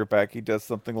quarterback, he does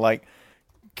something like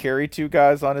carry 2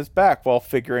 guys on his back while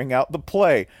figuring out the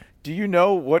play. Do you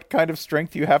know what kind of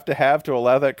strength you have to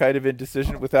allow that kind of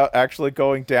indecision without actually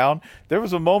going down? There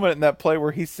was a moment in that play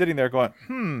where he's sitting there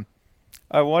going,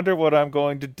 I wonder what I'm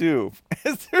going to do.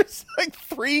 There's like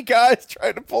 3 guys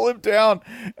trying to pull him down.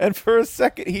 And for a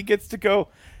second, he gets to go,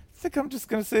 I think I'm just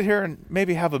going to sit here and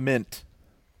maybe have a mint.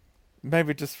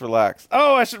 Maybe just relax.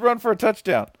 Oh, I should run for a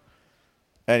touchdown.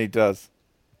 And he does.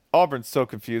 Auburn's so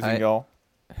confusing, y'all.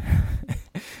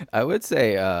 I would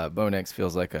say Bo Nix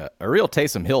feels like a real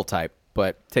Taysom Hill type,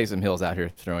 but Taysom Hill's out here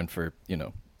throwing for,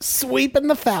 sweeping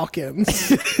the Falcons.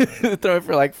 throwing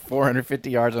for like 450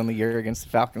 yards on the year against the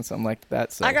Falcons, something like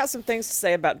that. So I got some things to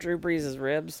say about Drew Brees'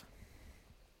 ribs.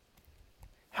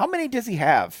 How many does he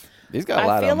have? He's got a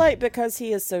lot I of feel them. like because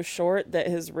he is so short that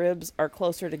his ribs are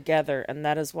closer together, and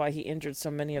that is why he injured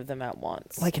so many of them at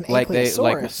once. Like an Like they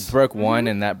ankylosaurus. broke one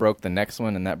and that broke the next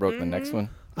one and that broke the next one.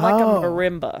 Like a Oh.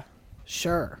 marimba.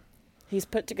 Sure. He's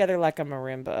put together like a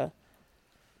marimba.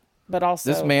 But also,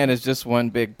 This man is just one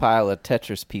big pile of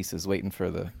Tetris pieces waiting for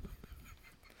the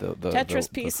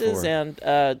Tetris pieces floor. and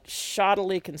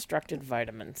shoddily constructed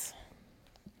vitamins.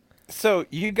 So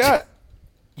you got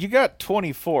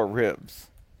 24 ribs.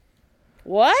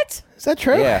 What? Is that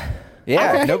true? Yeah. I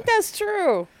Yeah. think that's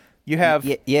true. You have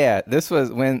Yeah, this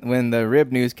was when the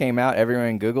rib news came out.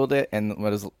 Everyone Googled it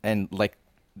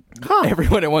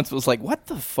everyone at once was like, "What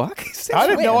the fuck?" I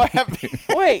didn't know I have.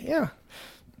 Wait. Yeah.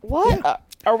 What?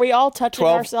 Are we all touching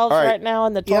 12 ourselves all right. right now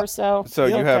in the torso? So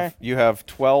you have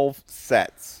 12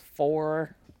 sets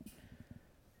 4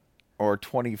 or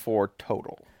 24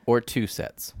 total. Or 2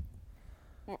 sets.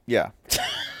 Yeah,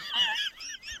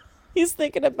 He's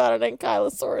thinking about an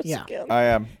ankylosaurus Yeah. again. I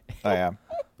am.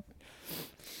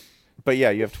 But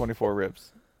yeah, you have 24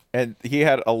 ribs, and he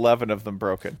had 11 of them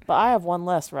broken. But I have one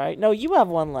less, right? No, you have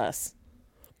one less.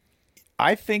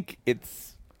 I think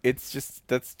it's just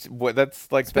that's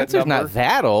like Spencer's that number. not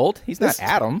that old. He's not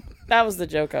Adam. That was the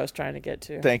joke I was trying to get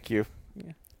to. Thank you.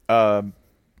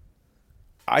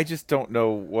 I just don't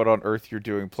know what on earth you're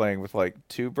doing playing with like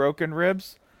 2 broken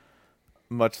ribs,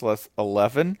 much less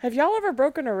 11. Have y'all ever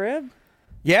broken a rib?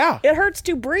 Yeah, It hurts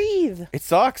to breathe. it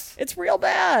sucks. It's real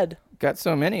bad. Got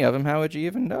so many of them. How would you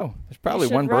even know? There's probably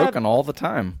should one rub- broken all the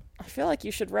time. I feel like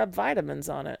you should rub vitamins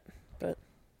on it, but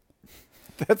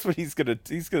That's what he's gonna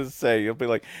say. He'll be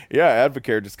like, "Yeah,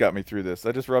 Advocare just got me through this.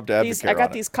 I just rubbed Advocare I got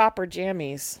on these copper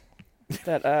jammies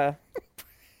that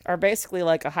are basically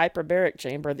like a hyperbaric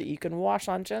chamber that you can wash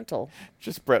on gentle.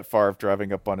 Just Brett Favre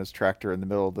driving up on his tractor in the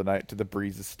middle of the night to the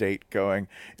Breeze estate going,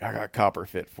 "I got Copper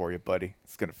Fit for you, buddy.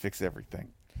 It's going to fix everything."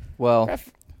 Well,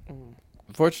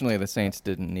 fortunately, the Saints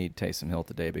didn't need Taysom Hill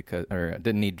today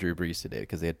didn't need Drew Brees today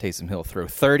because they had Taysom Hill throw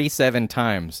 37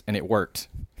 times and it worked.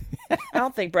 I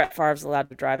don't think Brett Favre's allowed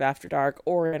to drive after dark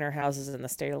or enter houses in the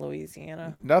state of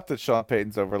Louisiana. Not that Sean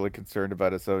Payton's overly concerned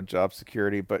about his own job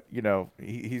security, but, you know,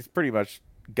 he's pretty much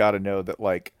got to know that,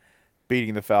 like,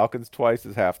 beating the Falcons twice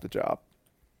is half the job.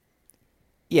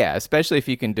 Yeah, especially if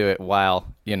you can do it while,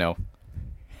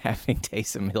 having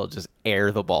Taysom Hill just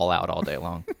air the ball out all day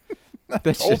long.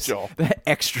 That's just that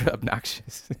extra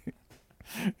obnoxious.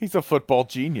 He's a football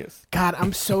genius. God,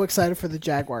 I'm so excited for the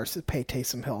Jaguars to pay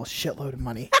Taysom Hill a shitload of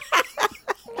money.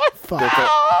 Fuck.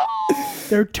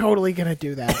 They're totally going to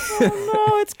do that. Oh,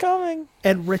 no, it's coming.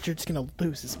 And Richard's going to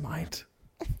lose his mind.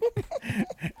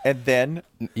 And then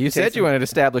you said you wanted to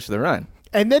establish the run.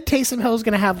 And then Taysom Hill's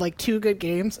going to have like 2 good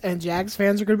games, and Jags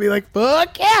fans are going to be like,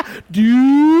 fuck yeah,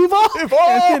 Duval! And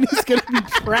then he's going to be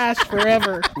trashed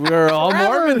forever. We're all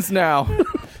Mormons now.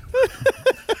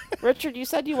 Richard, you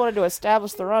said you wanted to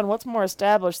establish the run. What's more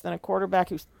established than a quarterback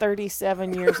who's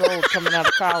 37 years old coming out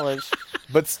of college?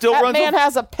 But still that man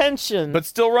has a pension. But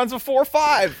still runs a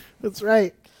 4.5. That's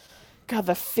right. God,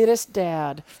 the fittest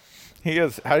dad. He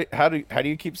is. How do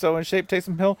you keep so in shape,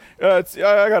 Taysom Hill? I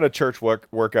got a church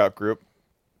workout group.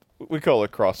 We call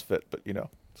it CrossFit, but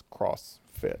it's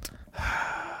CrossFit.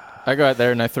 I go out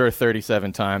there and I throw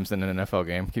 37 times in an NFL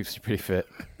game. Keeps you pretty fit.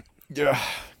 Yeah,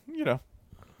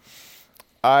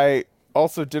 I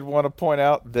also did want to point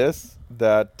out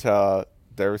that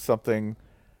there was something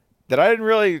that I didn't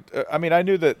really. I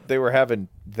knew that they were having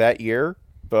that year,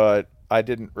 but I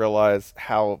didn't realize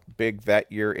how big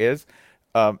that year is.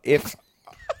 If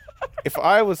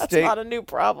Iowa State, that's not a new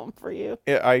problem for you.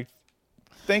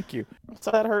 Thank you. Is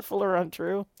that hurtful or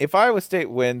untrue? If Iowa State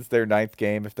wins their 9th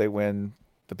game, if they win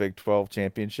the Big 12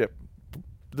 championship,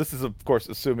 this is of course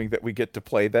assuming that we get to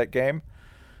play that game.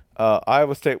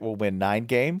 Iowa State will win 9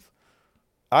 games.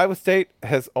 Iowa State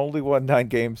has only won 9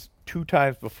 games 2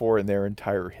 times before in their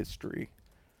entire history.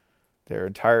 Their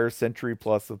entire century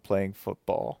plus of playing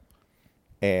football.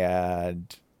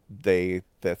 And that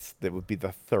would be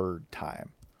the 3rd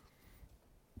time.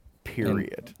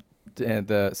 Period.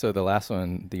 So the last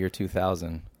one, the year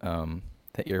 2000,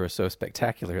 that year was so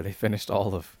spectacular, they finished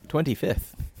all of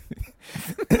 25th.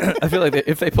 I feel like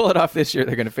if they pull it off this year,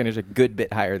 they're going to finish a good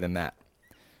bit higher than that.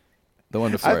 The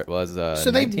one before it was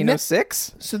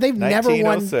 1906. So they've never won.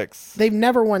 1906. They've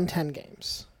never won 10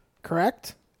 games,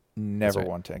 correct? Never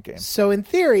won 10 games. So in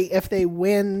theory, if they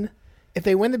win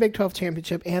the Big 12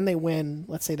 championship and they win,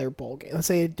 let's say their bowl game, let's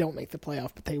say they don't make the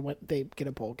playoff, but they get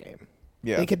a bowl game.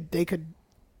 Yeah, they could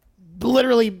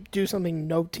literally do something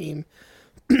no team,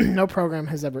 no program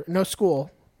has ever, no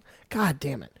school, God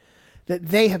damn it, that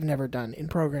they have never done in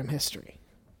program history.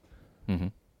 Mm-hmm.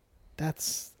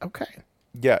 That's okay.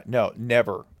 Yeah, no,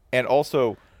 never. And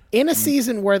also in a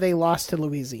season where they lost to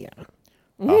Louisiana.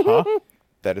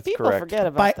 That is People correct. forget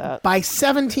about that. By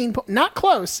 17 not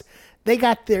close. They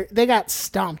got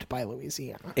stomped by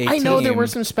Louisiana. 18. I know there were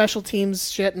some special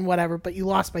teams shit and whatever, but you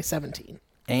lost by 17.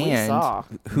 And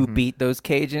who beat those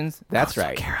Cajuns? That's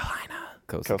right.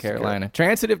 Coastal Carolina.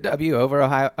 Transitive W over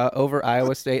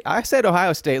Iowa State. I said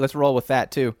Ohio State. Let's roll with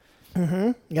that too.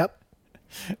 Mm-hmm. Yep.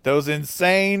 Those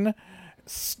insane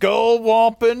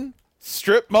skull-womping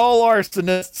strip mall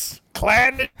arsonists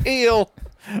clad in heel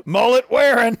Mullet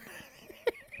wearing.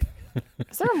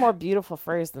 Is there a more beautiful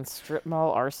phrase than strip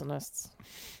mall arsonists?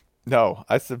 No,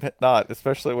 I submit not,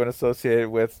 especially when associated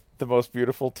with the most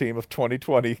beautiful team of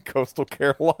 2020, Coastal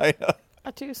Carolina.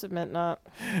 I too submit not.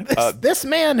 This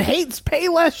man hates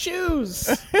Payless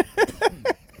shoes.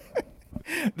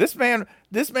 This man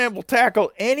will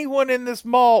tackle anyone in this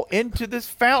mall into this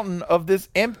fountain of this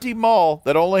empty mall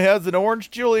that only has an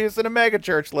Orange Julius and a mega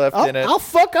church left in it. I'll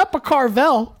fuck up a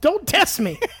Carvel. Don't test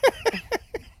me.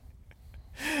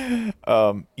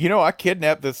 I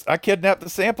kidnapped the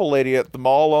sample lady at the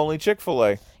mall only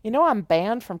Chick-fil-A. I'm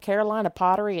banned from Carolina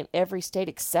pottery in every state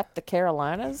except the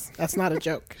Carolinas. That's not a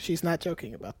joke. She's not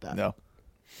joking about that. No.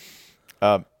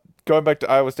 Going back to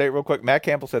Iowa State real quick, Matt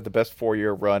Campbell's had the best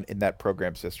 4-year run in that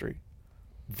program's history.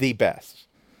 The best.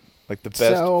 Like the best.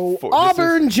 So,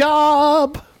 Auburn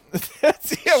job.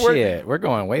 We're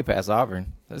going way past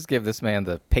Auburn. Let's give this man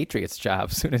the Patriots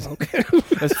job as soon as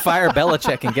let's fire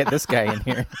Belichick and get this guy in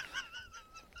here.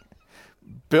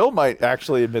 Bill might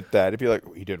actually admit that. He'd be like,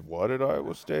 he did what at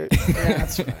Iowa State? Yeah,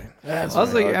 that's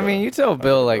fine. You tell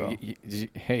Bill,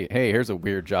 hey, here's a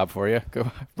weird job for you.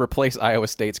 Go replace Iowa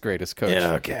State's greatest coach.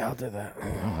 Yeah, okay, I'll do that.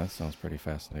 Oh, that sounds pretty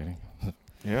fascinating.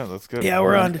 Yeah, that's good. Yeah,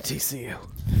 we're on to TCU.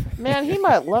 Man, he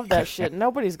might love that shit.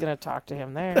 Nobody's going to talk to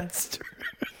him there. That's true.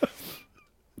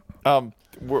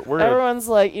 Everyone's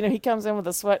like, he comes in with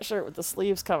a sweatshirt with the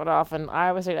sleeves coming off, and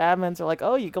Iowa State admins are like,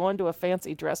 oh, you going to a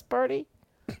fancy dress party?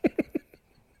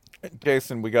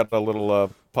 Jason, we got a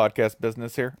little podcast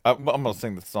business here. I'm going to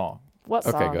sing the song. What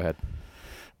song? Okay, go ahead.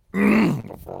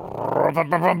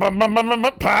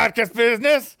 Podcast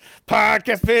business.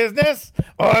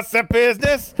 What's that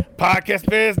business? Podcast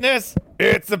business.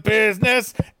 It's a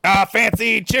business.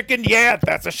 Fancy chicken. Yeah,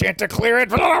 that's a Chanticleer.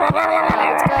 It's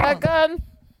got a gun.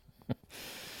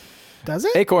 Does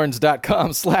it?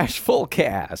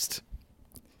 Acorns.com/fullcast.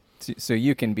 So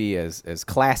you can be as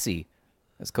classy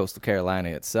as Coastal Carolina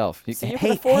itself. So you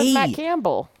can afford Matt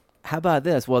Campbell. How about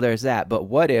this? Well, there's that. But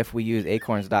what if we use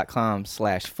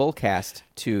acorns.com/fullcast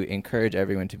to encourage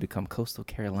everyone to become Coastal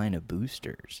Carolina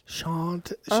boosters?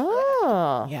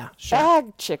 Yeah.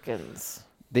 Bag chickens.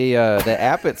 The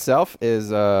app itself is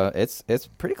it's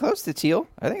pretty close to teal.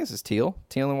 I think this is teal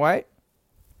and white.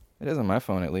 It is on my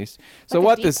phone, at least. So like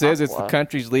what this is, it's the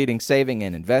country's leading saving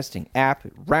and investing app.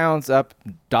 It rounds up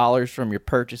dollars from your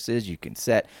purchases. You can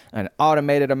set an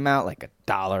automated amount, like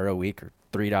 $1 a week or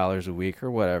 $3 a week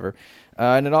or whatever.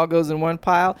 And it all goes in one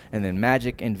pile, and then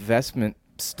magic investment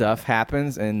stuff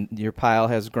happens, and your pile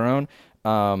has grown.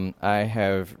 I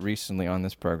have recently on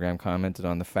this program commented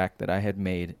on the fact that I had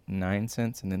made 9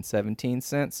 cents and then 17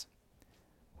 cents.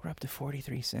 We're up to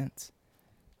 43 cents.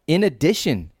 In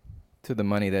addition to the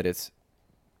money that it's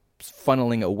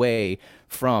funneling away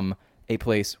from a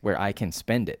place where I can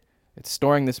spend it. It's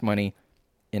storing this money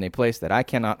in a place that I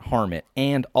cannot harm it,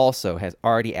 and also has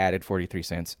already added 43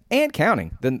 cents and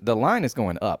counting. The line is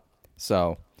going up.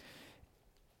 So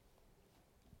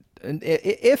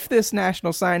if this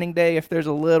National Signing Day, if there's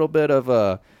a little bit of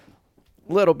a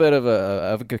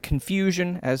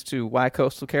confusion as to why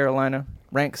Coastal Carolina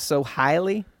ranks so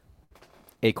highly,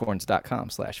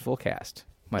 acorns.com/fullcast.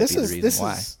 This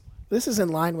is in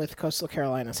line with Coastal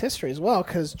Carolina's history as well,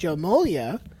 because Joe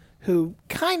Molia, who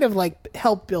kind of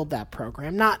helped build that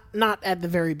program, not at the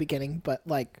very beginning, but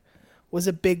was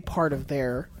a big part of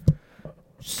their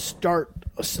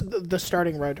the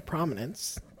starting road to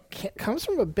prominence, comes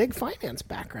from a big finance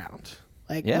background.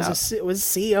 Was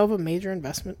CEO of a major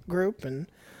investment group, and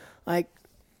I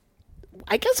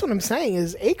guess what I'm saying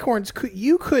is Acorns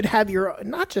you could have your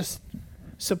not just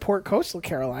support Coastal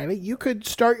Carolina, you could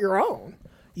start your own.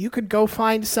 You could go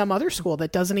find some other school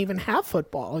that doesn't even have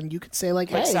football, and you could say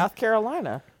hey, South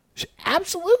Carolina.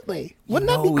 Absolutely.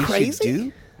 Wouldn't that be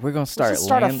crazy? We're going to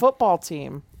start a football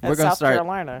team at South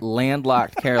Carolina.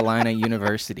 Landlocked Carolina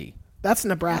University. That's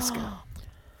Nebraska.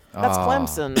 That's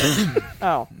Clemson.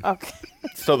 Oh, okay.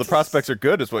 So the prospects are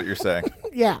good, is what you're saying?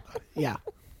 Yeah.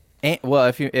 And, well,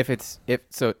 if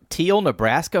Teal,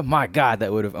 Nebraska, my God,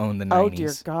 that would have owned the 90s. Oh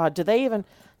dear God, did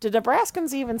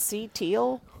Nebraskans even see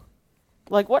teal?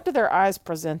 What do their eyes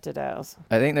present it as?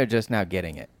 I think they're just now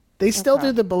getting it. They still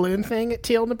do the balloon thing at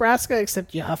Teal, Nebraska,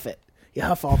 except you huff it. You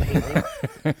huff all the helium.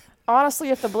 Honestly,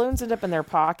 if the balloons end up in their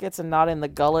pockets and not in the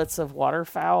gullets of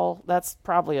waterfowl, that's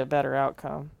probably a better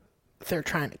outcome. They're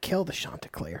trying to kill the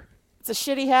Chanticleer. It's a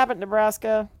shitty habit,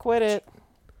 Nebraska. Quit it.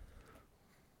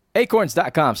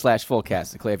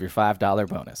 Acorns.com/fullcast to claim your $5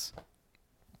 bonus.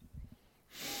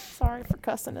 Sorry for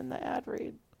cussing in the ad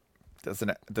read.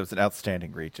 That was an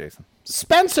outstanding read, Jason.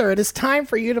 Spencer, it is time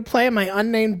for you to play my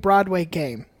unnamed Broadway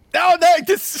game. Oh, No,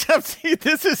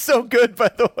 this is so good, by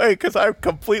the way, because I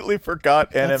completely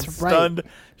forgot and That's am right. stunned,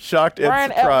 shocked, and Ryan,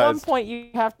 surprised. at one point you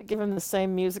have to give him the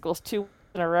same musicals 2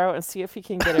 in a row and see if he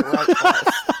can get it right twice.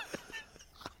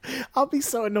 I'll be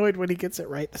so annoyed when he gets it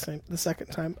right the second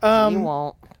time. You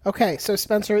won't. Okay, so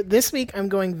Spencer, this week I'm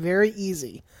going very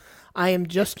easy. I am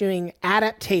just doing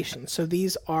adaptations. So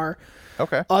these are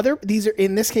Okay. these are,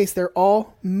 in this case, they're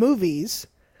all movies.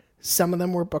 Some of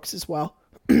them were books as well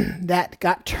that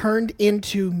got turned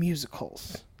into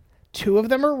musicals. 2 of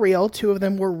them are real. 2 of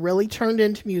them were really turned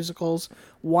into musicals.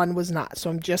 1 was not. So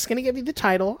I'm just going to give you the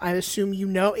title. I assume you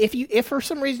know. If for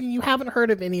some reason you haven't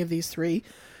heard of any of these 3,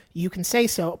 you can say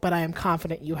so, but I am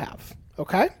confident you have.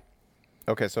 Okay?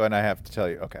 Okay, so and I have to tell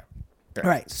you. Okay. All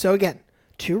right. So again,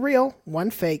 2 real,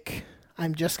 1 fake.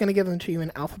 I'm just going to give them to you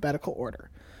in alphabetical order.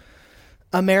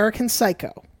 American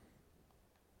Psycho,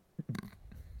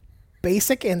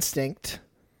 Basic Instinct,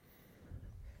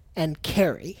 and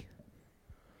Carrie.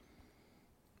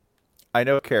 I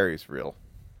know Carrie's real.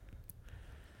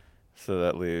 So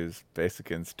that leaves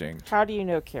Basic Instinct. How do you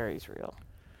know Carrie's real?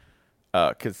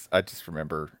 Because I just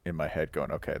remember in my head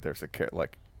going, okay, there's a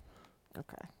like.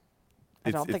 Okay.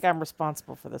 I don't think I'm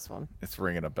responsible for this one. It's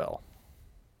ringing a bell.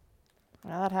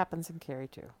 Well, that happens in Carrie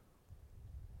too.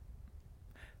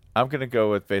 I'm gonna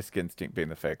go with Basic Instinct being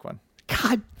the fake one.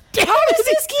 God damn How does it!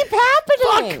 this keep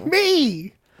happening? Fuck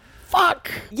me! Fuck!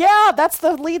 Yeah, that's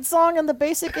the lead song in the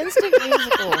Basic Instinct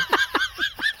musical.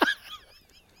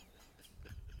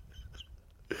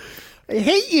 I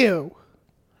hate you.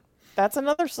 That's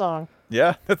another song.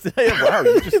 Yeah, that's wow.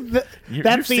 You just, you, That's you've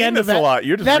the seen end this of a lot.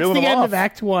 You're just That's reeling the them end off. of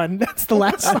Act 1. That's the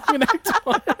last song in Act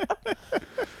 1.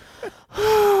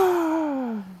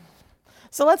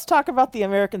 So let's talk about the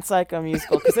American Psycho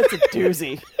musical because it's a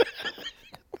doozy.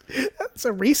 It's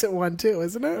a recent one too,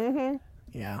 isn't it? Mm-hmm.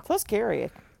 Yeah. So's Carrie.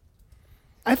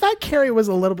 I thought Carrie was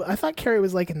a little bit. I thought Carrie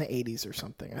was like in the 80s or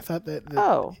something. I thought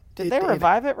that. Did they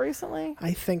revive it recently?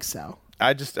 I think so.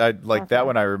 I like that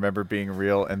one. I remember being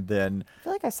real, and then I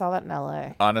feel like I saw that in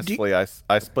L.A. honestly,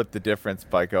 I split the difference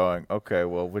by going, okay,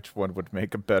 well, which one would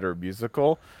make a better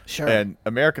musical? Sure. And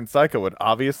American Psycho would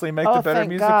obviously make the better thank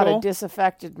musical. God, a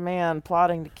disaffected man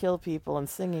plotting to kill people and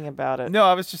singing about it. No,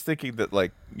 I was just thinking that,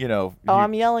 like, you know.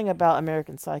 I'm yelling about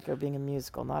American Psycho being a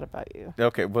musical, not about you.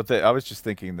 Okay, well, I was just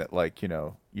thinking that, like, you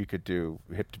know, you could do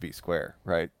Hip to Be Square,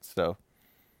 right? So,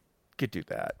 you could do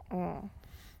that.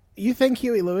 You think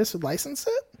Huey Lewis would license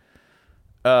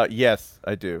it? Yes,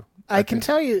 I do. I can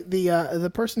tell you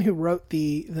the person who wrote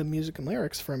the music and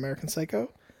lyrics for American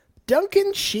Psycho,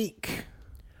 Duncan Sheik.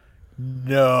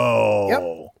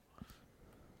 No.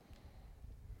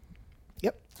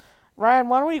 Yep. Ryan,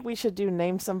 one week we should do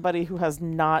name somebody who has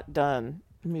not done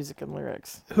music and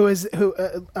lyrics. Who?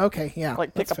 Okay, yeah.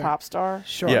 Like pick that's a fair. pop star.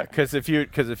 Sure. Yeah, because if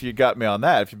you got me on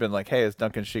that, if you've been like, hey, has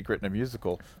Duncan Sheik written a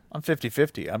musical? I'm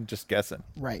 50-50. I'm just guessing.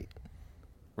 Right.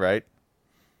 Right?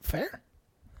 Fair.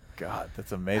 God,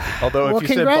 that's amazing. Although Well,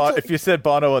 if you said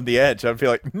Bono on the Edge, I'd be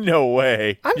like, no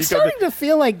way. I'm starting to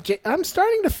feel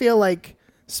like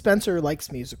Spencer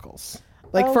likes musicals.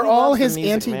 Like Oh, for he all loves the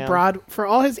his music, man.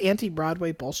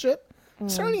 anti-Broadway bullshit, I'm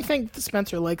starting to think that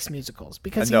Spencer likes musicals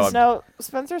because No, he's No,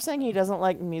 Spencer saying he doesn't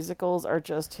like musicals are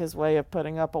just his way of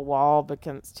putting up a wall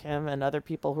against him and other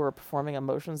people who are performing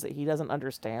emotions that he doesn't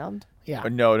understand. yeah.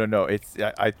 No. It's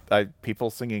I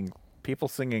people singing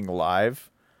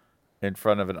live in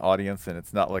front of an audience, and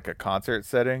it's not like a concert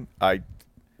setting.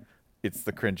 It's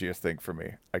the cringiest thing for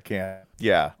me. I can't.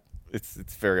 Yeah, it's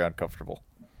very uncomfortable.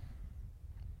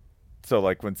 So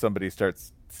like when somebody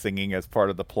starts singing as part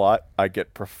of the plot, I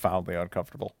get profoundly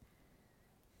uncomfortable.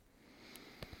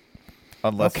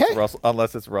 Unless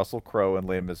it's Russell Crowe and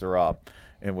Les Miserables,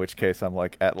 in which case I'm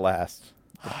like, at last,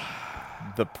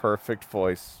 the perfect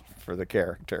voice for the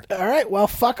character. All right, well,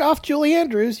 fuck off, Julie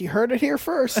Andrews. You heard it here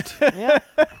first. Yeah.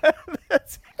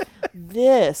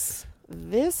 This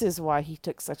is why he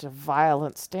took such a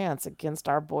violent stance against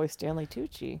our boy Stanley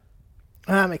Tucci.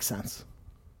 That makes sense.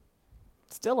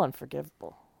 Still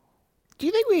unforgivable. Do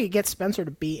you think we could get Spencer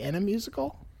to be in a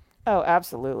musical? Oh,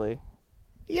 absolutely.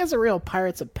 He has a real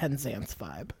Pirates of Penzance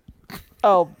vibe.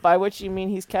 Oh, by which you mean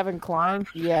he's Kevin Kline?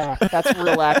 Yeah, that's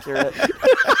real accurate.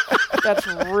 That's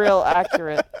real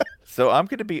accurate. So I'm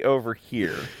going to be over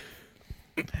here.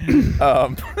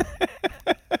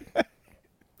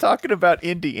 Talking about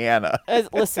Indiana.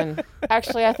 Listen,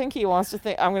 actually, I think he wants to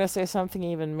think. I'm going to say something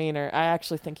even meaner. I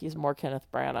actually think he's more Kenneth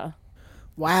Branagh.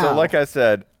 Wow. So, like I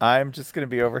said, I'm just going to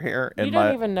be over here in You don't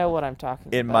my even know what I'm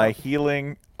talking in about. my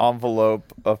healing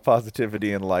envelope of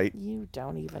positivity and light. You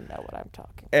don't even know what I'm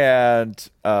talking about.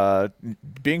 And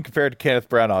being compared to Kenneth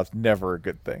Branagh is never a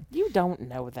good thing. You don't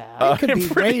know that. It could I'm be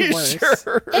pretty way worse.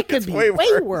 sure It could it's be way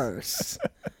way worse.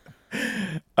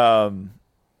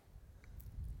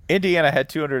 Indiana had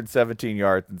 217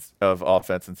 yards of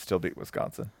offense and still beat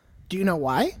Wisconsin. Do you know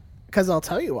why? Because I'll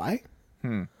tell you why.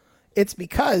 It's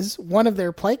because one of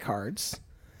their play cards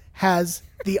has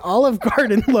the Olive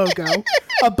Garden logo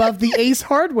above the Ace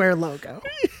Hardware logo.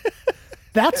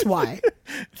 That's why.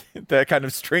 That kind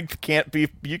of strength you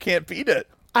can't beat it.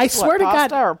 I swear to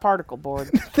pasta God, or particle board?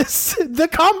 the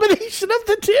combination of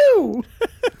the two.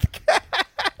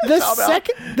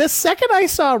 The second I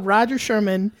saw Roger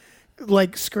Sherman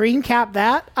like screen cap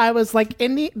that, I was like,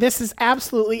 this is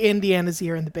absolutely Indiana's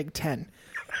year in the Big Ten.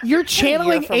 You're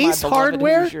channeling Ace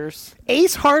Hardware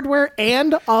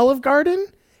and Olive Garden.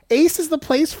 Ace is the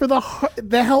place for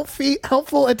the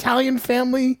helpful Italian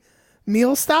family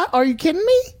meal stop. Are you kidding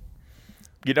me?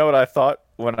 You know what I thought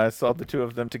when I saw the two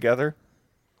of them together?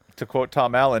 To quote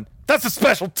Tom Allen, that's a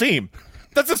special team.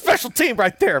 That's a special team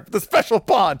right there. The special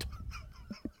bond.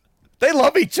 They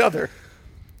love each other.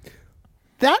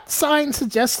 That sign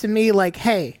suggests to me like,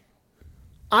 hey,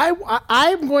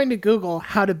 I'm going to Google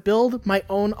how to build my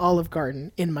own Olive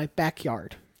Garden in my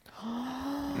backyard.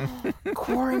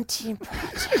 Quarantine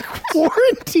project.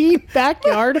 Quarantine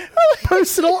backyard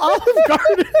personal Olive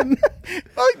Garden.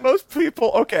 Like most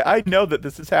people, okay, I know that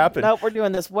this is happening. Nope, we're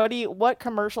doing this. What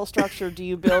commercial structure do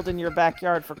you build in your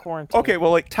backyard for quarantine? Okay,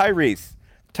 well, like Tyrese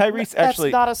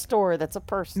actually. That's not a store. That's a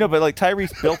person. No, but like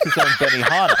Tyrese built his own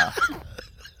Benihana.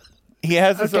 He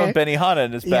has his own Benihana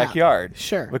in his backyard.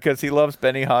 Sure. Because he loves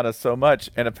Benihana so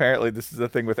much, and apparently this is the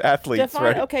thing with athletes,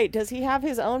 right? Okay, does he have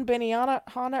his own Benihana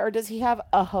or does he have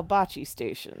a hibachi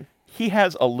station? He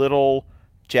has a little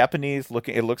Japanese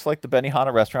looking, it looks like the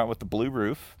Benihana restaurant with the blue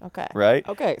roof. Okay. Right?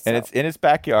 Okay. And it's in his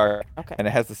backyard. Okay. And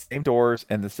it has the same doors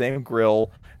and the same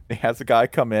grill. He has a guy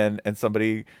come in, and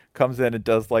somebody comes in and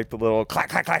does like the little clack,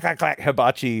 clack, clack, clack, clack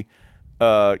hibachi,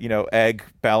 egg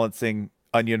balancing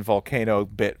onion volcano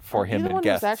bit for him and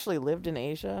guests. Who's actually lived in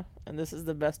Asia, and this is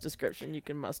the best description you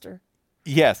can muster.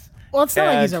 Yes. Well, it's not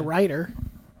like he's a writer.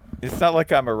 It's not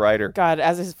like I'm a writer. God,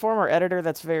 as his former editor,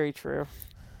 that's very true.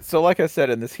 So like I said,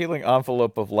 in this healing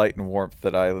envelope of light and warmth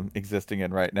that I'm existing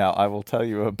in right now, I will tell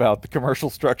you about the commercial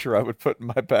structure I would put in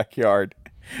my backyard.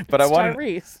 But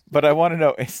Tyrese. But I want to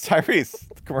know, it's Tyrese.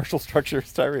 The commercial structure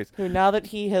is Tyrese. Who, now that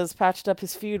he has patched up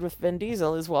his feud with Vin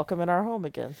Diesel, is welcome in our home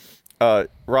again.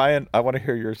 Ryan, I want to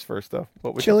hear yours first, though.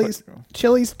 What would Chili's, you put?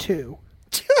 Chili's 2.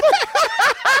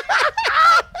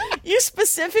 You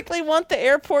specifically want the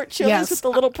airport Chili's with the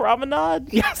little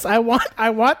promenade? Yes, I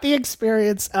want the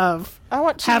experience of I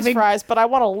want cheese fries, but I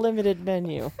want a limited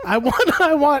menu. I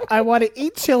want to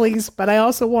eat Chili's, but I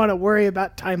also want to worry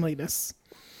about timeliness.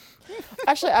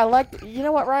 Actually, you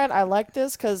know what, Ryan? I like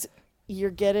this because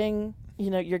you're getting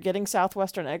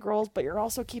Southwestern egg rolls, but you're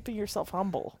also keeping yourself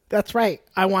humble. That's right.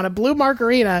 I want a blue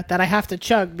margarita that I have to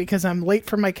chug because I'm late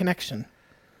for my connection.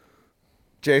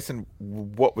 Jason,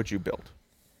 what would you build?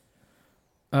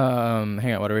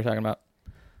 Hang on, what are we talking about?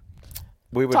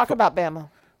 We would talk about Bama.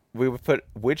 We would put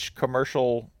which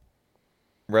commercial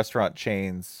restaurant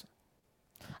chains.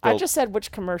 I just said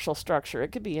which commercial structure.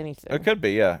 It could be anything. It could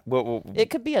be, yeah. Well, it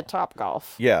could be a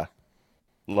Topgolf. Yeah.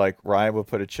 Like Ryan would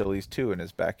put a Chili's 2 in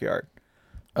his backyard.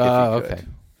 Oh, okay.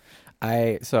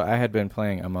 I had been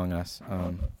playing Among Us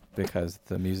because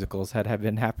the musicals had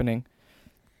been happening.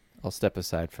 I'll step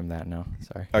aside from that now.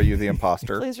 Sorry. Are you the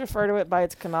imposter? Please refer to it by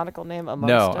its canonical name,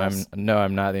 Amongst Us.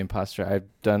 I'm not the imposter. I've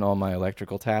done all my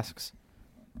electrical tasks.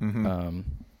 Mm-hmm.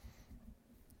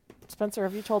 Spencer,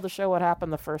 have you told the show what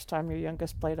happened the first time your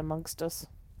youngest played Amongst Us?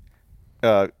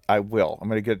 I will. I'm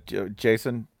going to get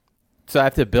Jason. So I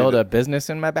have to build a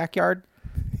business in my backyard?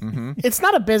 Mm-hmm. It's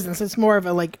not a business. It's more of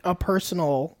a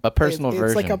personal. version.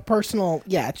 It's like a personal.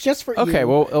 Yeah, it's just for you. Okay,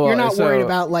 well, you're not worried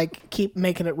about keep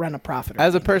making it run a profit.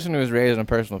 As a person who was raised on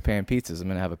personal pan pizzas, I'm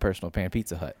going to have a personal pan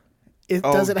Pizza Hut.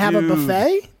 Does it have a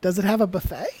buffet? Does it have a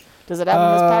buffet? Does it have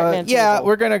a Miss Pac-Man Yeah, table?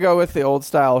 we're going to go with the old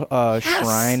style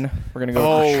shrine. We're going to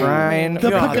go with the shrine.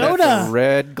 The pagoda.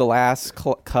 Red glass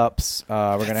cups.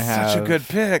 We're going to have... Such a good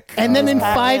pick. And then in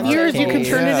 5 years, you can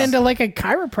turn it into like a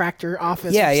chiropractor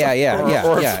office. Yeah.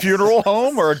 Or a funeral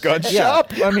home or a gun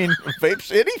shop. I mean,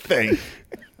 vapes, anything.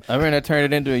 I'm going to turn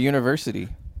it into a university.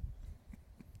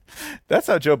 That's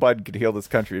how Joe Biden could heal this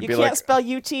country. You can't spell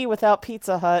UT without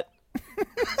Pizza Hut.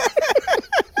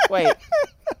 Wait.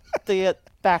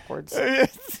 Backwards.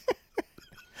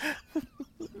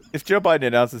 If Joe Biden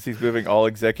announces he's moving all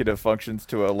executive functions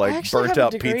to a I actually burnt have a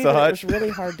out degree Pizza that Hut, it was really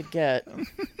hard to get.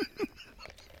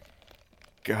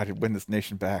 God, he'd win this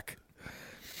nation back.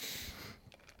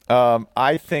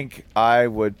 I think I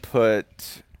would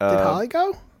put. Did Holly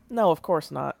go? No, of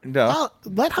course not. No.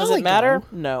 Let Does Holly it matter? go.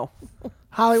 No.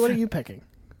 Holly, what are you picking?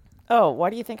 Oh, why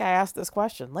do you think I asked this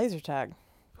question? Laser tag.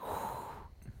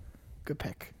 Good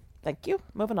pick. Thank you.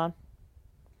 Moving on.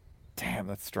 Damn,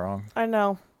 that's strong. I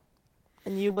know.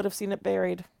 And you would have seen it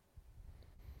buried.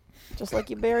 Just like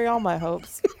you bury all my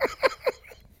hopes.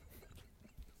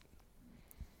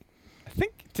 I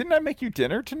think didn't I make you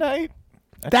dinner tonight?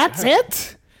 That's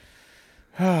it?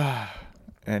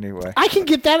 Anyway. I can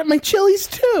get that at my Chili's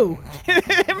too.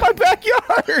 In my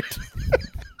backyard.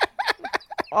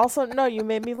 Also, no, you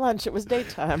made me lunch. It was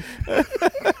daytime.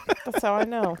 That's how I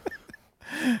know.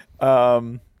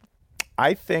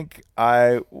 I think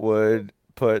I would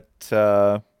put.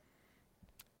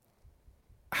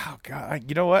 Oh God!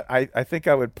 You know what? I think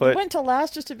I would put. You went to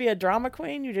last just to be a drama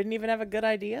queen. You didn't even have a good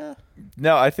idea.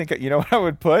 No, I think you know what I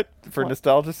would put for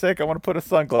nostalgia's sake. I want to put a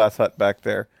Sunglass Hut back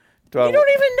there. You don't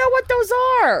even know what those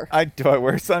are. Do I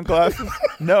wear sunglasses?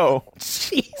 No.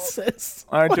 Jesus.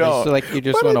 I don't. So, like, you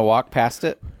just want to walk past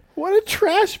it? What a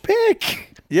trash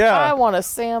pick. Yeah. I want a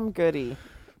Sam Goody,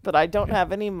 but I don't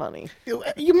have any money.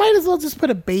 You might as well just put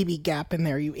a baby Gap in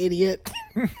there, you idiot.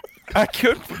 I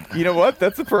could. You know what?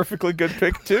 That's a perfectly good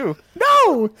pick too.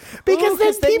 No, because Ooh, then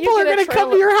 'cause then people you are get a going to come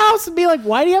to trailer- your house and be like,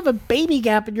 "Why do you have a baby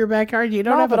Gap in your backyard? You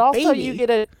don't have but a also baby."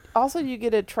 you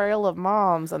get a trail of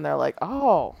moms, and they're like,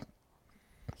 "Oh,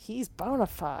 he's bona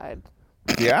fide."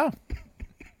 Yeah.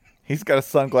 He's got a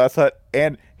Sunglass Hut,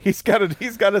 and he's got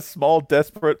a small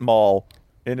desperate mall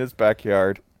in his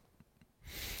backyard.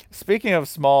 Speaking of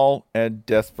small and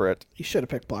desperate, You should have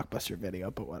picked Blockbuster Video,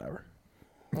 but whatever.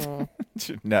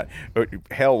 no,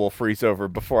 hell will freeze over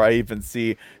before I even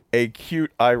see a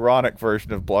cute, ironic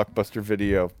version of Blockbuster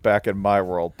Video back in my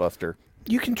world, Buster.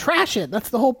 You can trash it. That's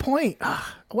the whole point. Ugh,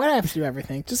 why do I have to do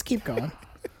everything? Just keep going.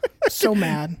 So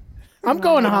mad. I'm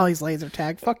going to Holly's laser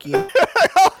tag. Fuck you.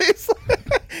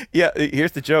 Yeah,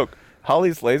 here's the joke.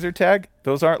 Holly's laser tag,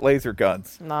 those aren't laser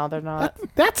guns. No, they're not.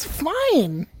 That's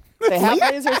fine. They have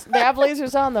lasers. They have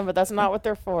lasers on them, but that's not what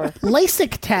they're for.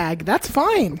 LASIK tag. That's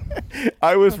fine.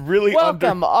 I was really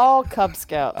Welcome, all Cub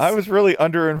Scouts. I was really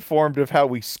underinformed of how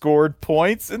we scored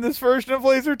points in this version of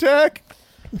laser tag.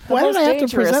 Why did most I have to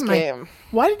dangerous present game.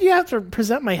 Why did you have to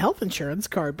present my health insurance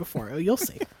card before? Oh, you'll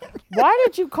see. Why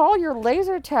did you call your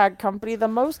laser tag company the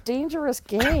most dangerous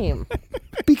game?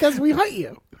 Because we hunt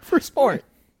you for sport.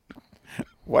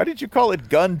 Why did you call it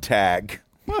gun tag?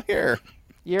 Well, here.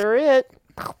 You're it.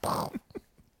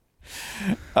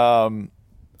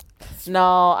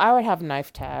 No, I would have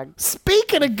knife tag.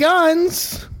 Speaking of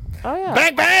guns, Oh yeah.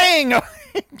 Bang bang!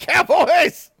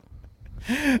 Cowboys!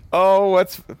 Oh,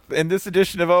 what's in this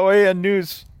edition of OAN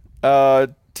News?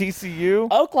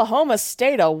 TCU. Oklahoma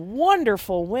State, a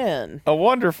wonderful win. A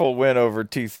wonderful win over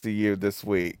TCU this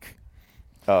week.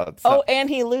 And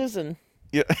he losing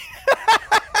Yeah.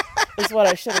 is what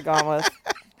I should have gone with.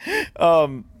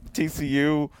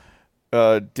 TCU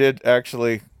did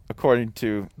actually, according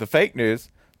to the fake news,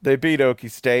 they beat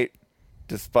Okie State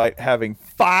despite having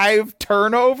 5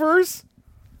 turnovers.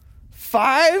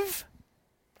 5?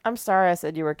 I'm sorry I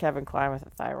said you were Kevin Klein with a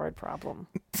thyroid problem.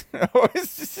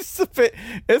 It's just a bit.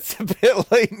 It's a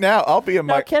bit late now. I'll be in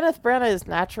No, my. Kenneth Branagh is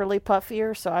naturally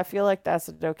puffier, so I feel like that's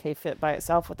an okay fit by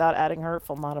itself without adding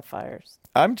hurtful modifiers.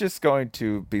 I'm just going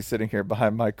to be sitting here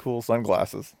behind my cool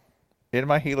sunglasses, in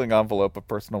my healing envelope of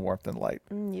personal warmth and light,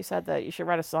 You said that. You should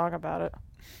write a song about it.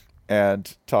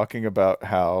 and talking about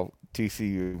how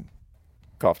TCU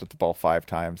coughed at the ball 5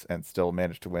 times and still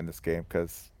managed to win this game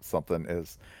because something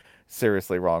is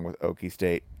seriously wrong with Okie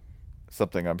State.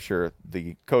 Something I'm sure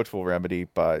the coach will remedy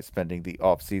by spending the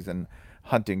off season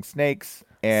hunting snakes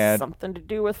and Something to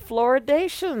do with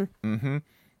fluoridation.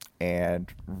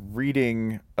 and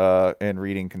reading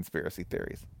conspiracy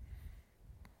theories.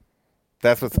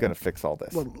 That's what's going to fix all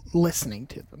this. well, listening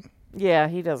to them. Yeah,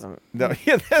 he doesn't No,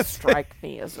 yeah, that's strike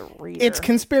me as a reader. It's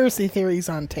conspiracy theories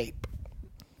on tape.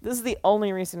 This is the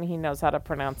only reason he knows how to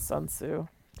pronounce Sun Tzu.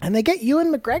 And they get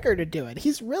Ewan McGregor to do it.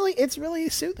 It's really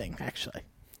soothing, actually.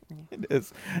 It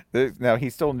is. Now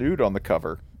he's still nude on the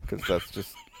cover because that's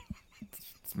just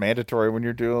it's mandatory when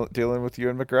you're dealing with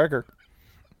Ewan McGregor.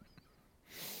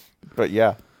 But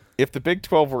yeah, if the Big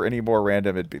 12 were any more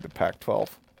random, it'd be the Pac-12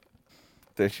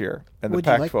 this year, and the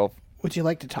Pac-12. Would you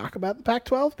like to talk about the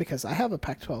Pac-12? Because I have a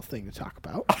Pac-12 thing to talk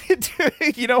about.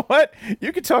 You know what?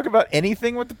 You can talk about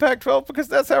anything with the Pac-12 because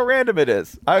that's how random it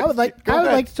is. I would like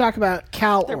to talk about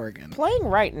Cal, Oregon. Playing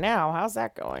right now. How's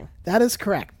that going? That is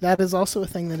correct. That is also a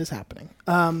thing that is happening.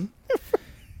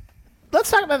 Let's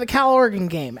talk about the Cal-Oregon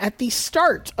game. At the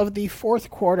start of the fourth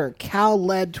quarter, Cal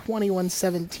led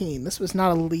 21-17. This was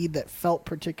not a lead that felt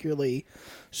particularly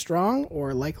strong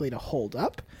or likely to hold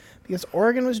up, because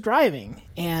Oregon was driving,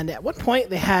 and at one point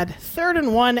they had 3rd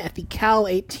and 1 at the Cal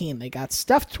 18. They got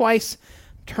stuffed twice,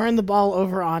 turned the ball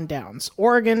over on downs.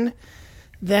 Oregon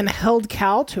then held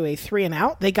Cal to a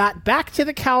 3-and-out. They got back to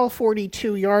the Cal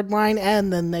 42-yard line,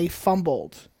 and then they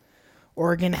fumbled.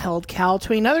 Oregon held Cal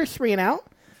to another 3-and-out.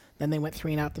 Then they went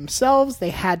 3-and-out themselves.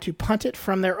 They had to punt it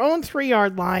from their own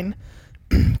 3-yard line.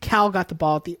 Cal got the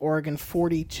ball at the Oregon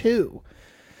 42.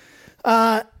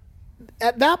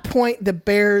 At that point, the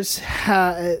Bears,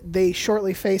 they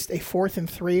shortly faced a 4th and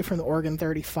 3 from the Oregon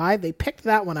 35. They picked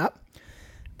that one up.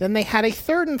 Then they had a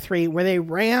 3rd and 3 where they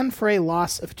ran for a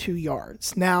loss of 2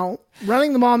 yards. Now,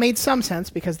 running the ball made some sense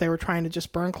because they were trying to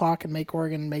just burn clock and make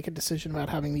Oregon make a decision about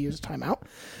having to use a timeout.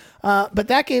 But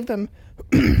that gave them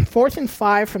 4th and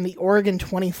 5 from the Oregon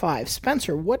 25.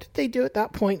 Spencer, what did they do at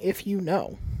that point, if you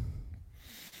know?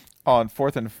 On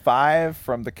 4th and 5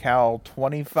 from the Cal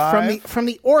 25? From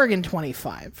the Oregon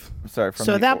 25. Sorry.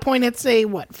 So at that point, it's a,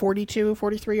 42,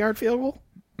 43-yard field goal?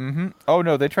 Mm-hmm. Oh,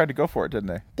 no, they tried to go for it, didn't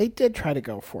they? They did try to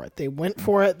go for it. They went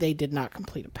for it. They did not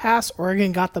complete a pass.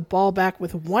 Oregon got the ball back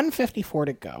with 1:54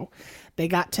 to go. They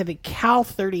got to the Cal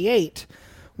 38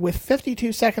 with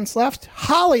 52 seconds left.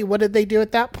 Holly, what did they do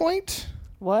at that point?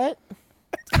 What?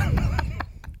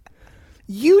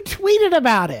 You tweeted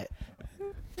about it.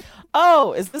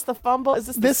 Oh, is this the fumble? Is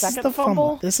this the second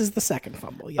fumble? This is the second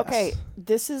fumble, yes. Okay,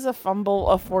 this is a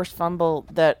forced fumble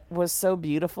that was so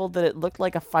beautiful that it looked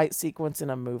like a fight sequence in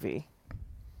a movie.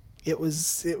 It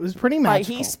was pretty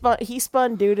magical. He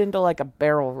spun dude into like a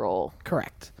barrel roll.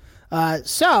 Correct.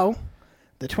 So,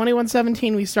 the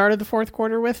 21-17 we started the fourth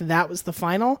quarter with, that was the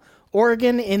final.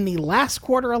 Oregon, in the last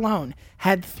quarter alone,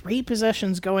 had 3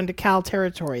 possessions go into Cal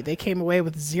territory. They came away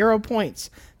with 0 points,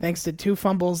 thanks to 2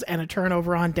 fumbles and a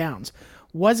turnover on downs.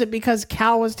 Was it because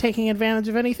Cal was taking advantage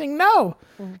of anything? No.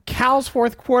 Cal's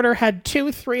fourth quarter had 2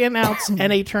 3-and-outs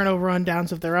and a turnover on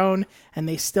downs of their own, and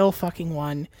they still fucking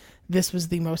won. This was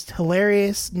the most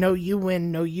hilarious no you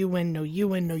win, no you win, no you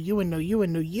win, no you win, no you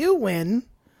win, no you win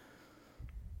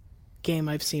game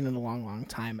I've seen in a long, long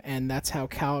time. And that's how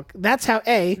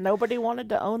nobody wanted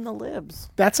to own the libs.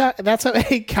 That's how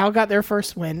Cal got their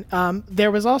first win.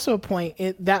 There was also a point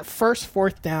that first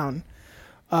 4th down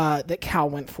that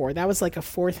Cal went for. That was like a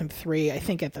 4th and 3, I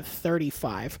think at the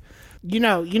 35. You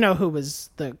know who was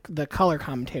the color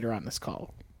commentator on this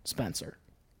call, Spencer?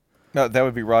 No, that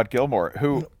would be Rod Gilmore,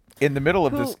 who in the middle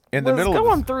of this,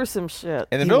 going through some shit.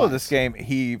 In the middle of this game,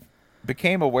 he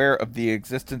became aware of the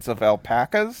existence of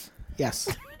alpacas.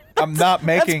 Yes. I'm not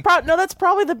making... that's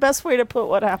probably the best way to put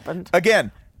what happened.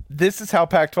 Again, this is how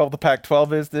the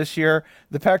Pac-12 is this year.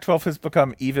 The Pac-12 has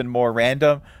become even more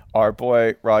random. Our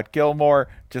boy Rod Gilmore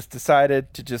just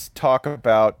decided to just talk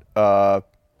about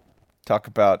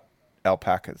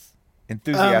alpacas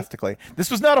enthusiastically.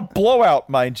 This was not a blowout,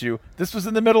 mind you. This was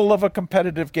in the middle of a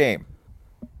competitive game.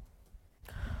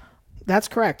 That's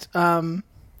correct. On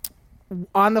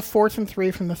the 4th and 3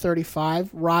 from the 35,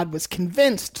 Rod was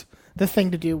convinced the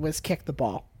thing to do was kick the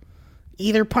ball.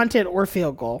 Either punt it or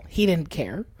field goal. He didn't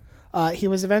care. He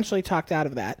was eventually talked out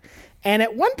of that. And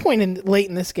at one point late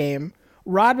in this game,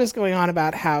 Rod was going on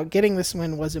about how getting this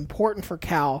win was important for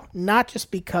Cal, not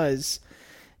just because,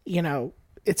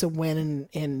 it's a win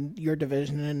in your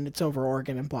division and it's over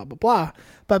Oregon and blah, blah, blah,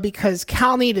 but because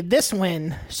Cal needed this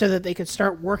win so that they could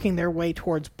start working their way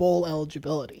towards bowl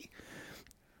eligibility.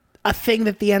 A thing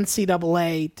that the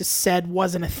NCAA just said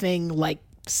wasn't a thing like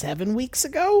 7 weeks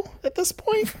ago at this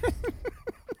point.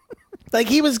 Like,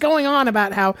 he was going on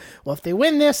about how, well, if they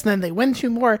win this, then they win 2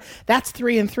 more, that's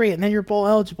 3 and 3, and then you're bowl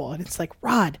eligible. And it's like,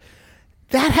 Rod,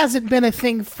 that hasn't been a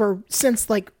thing since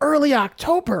like early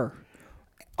October.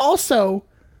 Also,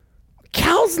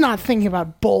 Cal's not thinking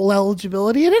about bowl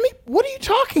eligibility at any. What are you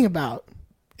talking about?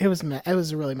 It was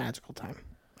a really magical time.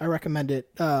 I recommend it.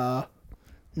 Not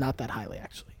that highly,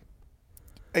 actually.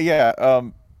 Yeah.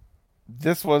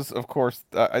 This was, of course,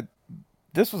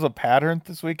 this was a pattern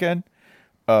this weekend.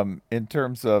 In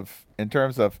terms of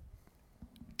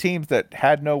teams that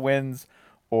had no wins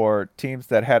or teams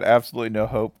that had absolutely no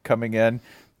hope coming in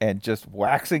and just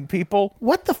waxing people.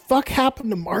 What the fuck happened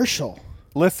to Marshall?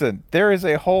 Listen, there's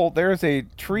a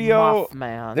trio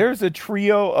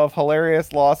of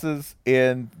hilarious losses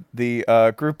in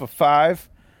the group of five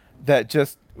that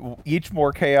just each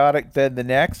more chaotic than the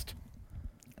next.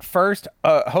 First,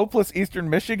 hopeless Eastern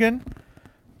Michigan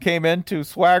came into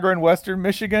swaggering Western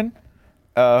Michigan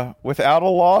without a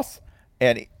loss,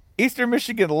 and Eastern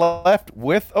Michigan left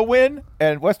with a win,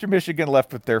 and Western Michigan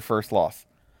left with their first loss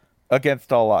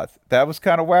against all odds. That was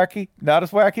kind of wacky. Not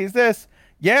as wacky as this.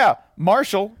 Yeah,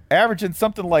 Marshall, averaging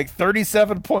something like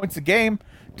 37 points a game,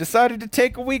 decided to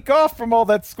take a week off from all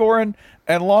that scoring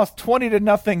and lost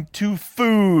 20-0 to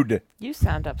Food. You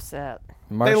sound upset.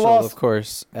 Marshall, of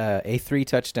course, a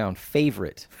 3-touchdown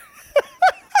favorite,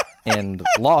 and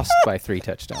lost by 3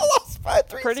 touchdowns. Lost by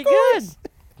 3 Pretty scores.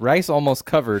 good. Rice almost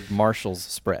covered Marshall's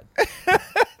spread.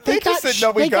 They just said,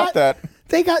 no, we got that.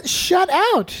 They got shut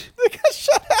out. They got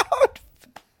shut out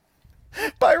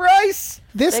by Rice.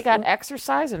 They got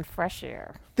exercise and fresh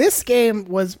air. This game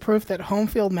was proof that home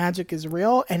field magic is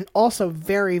real and also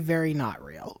very, very not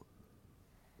real.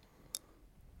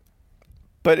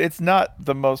 But it's not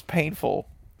the most painful.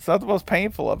 It's not the most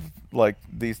painful of like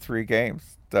these 3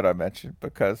 games that I mentioned,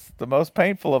 because the most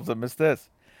painful of them is this.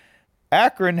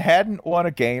 Akron hadn't won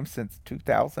a game since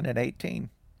 2018.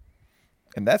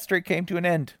 And that streak came to an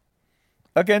end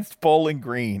against Bowling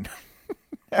Green.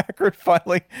 Akron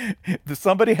finally,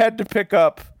 somebody had to pick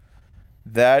up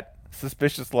that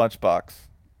suspicious lunchbox.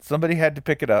 Somebody had to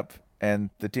pick it up, and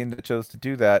the team that chose to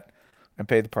do that and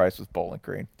pay the price was Bowling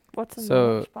Green. What's in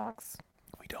the lunchbox?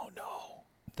 We don't know.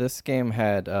 This game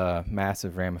had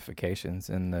massive ramifications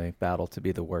in the battle to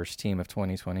be the worst team of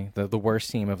 2020, the worst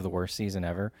team of the worst season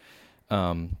ever.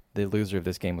 The loser of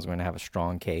this game was going to have a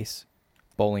strong case.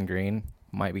 Bowling Green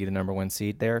might be the number 1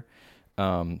 seed there.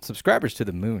 Subscribers to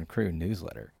the Moon Crew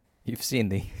newsletter, you've seen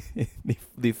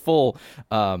the full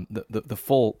the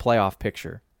full playoff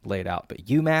picture laid out. But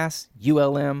UMass,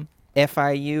 ULM,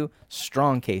 FIU,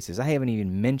 strong cases. I haven't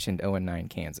even mentioned 0-9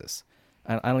 Kansas.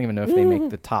 I don't even know if they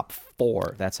make the top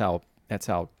 4. That's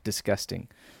how disgusting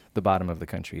the bottom of the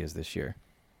country is this year.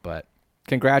 But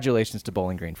congratulations to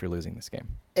Bowling Green for losing this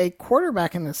game. A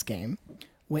quarterback in this game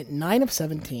went 9 of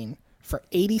 17 for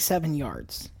 87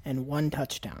 yards and 1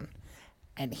 touchdown.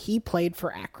 And he played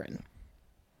for Akron.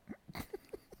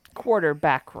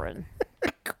 Quarterback run.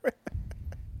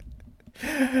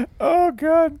 Oh,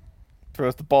 God.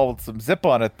 Throws the ball with some zip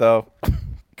on it, though.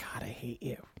 God, I hate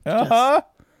you.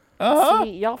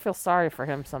 See, y'all feel sorry for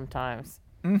him sometimes.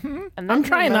 Mm-hmm. And then I'm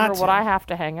trying not what to. I have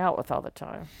to hang out with all the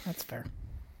time. That's fair.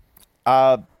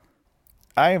 I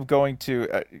am going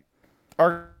to...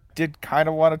 did kind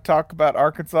of want to talk about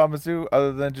Arkansas-Mizzou,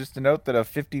 other than just to note that a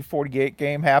 50-48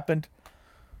 game happened,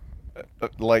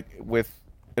 like with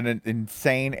an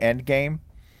insane end game.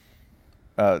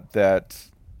 That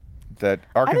I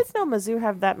didn't know Mizzou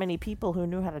have that many people who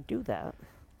knew how to do that.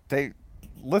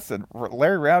 Listen,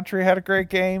 Larry Roundtree had a great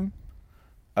game.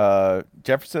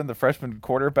 Jefferson, the freshman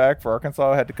quarterback for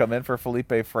Arkansas, had to come in for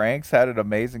Felipe Franks, had an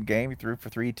amazing game. He threw for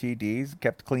 3 TDs,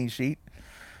 kept a clean sheet.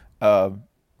 It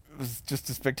was just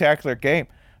a spectacular game.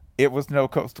 It was no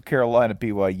Coastal Carolina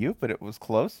BYU, but it was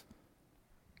close.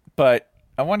 But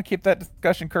I want to keep that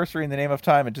discussion cursory in the name of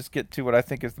time and just get to what I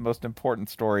think is the most important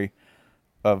story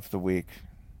of the week,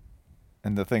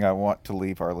 and the thing I want to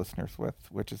leave our listeners with,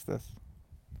 which is this.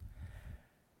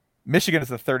 Michigan is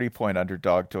a 30-point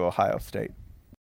underdog to Ohio State.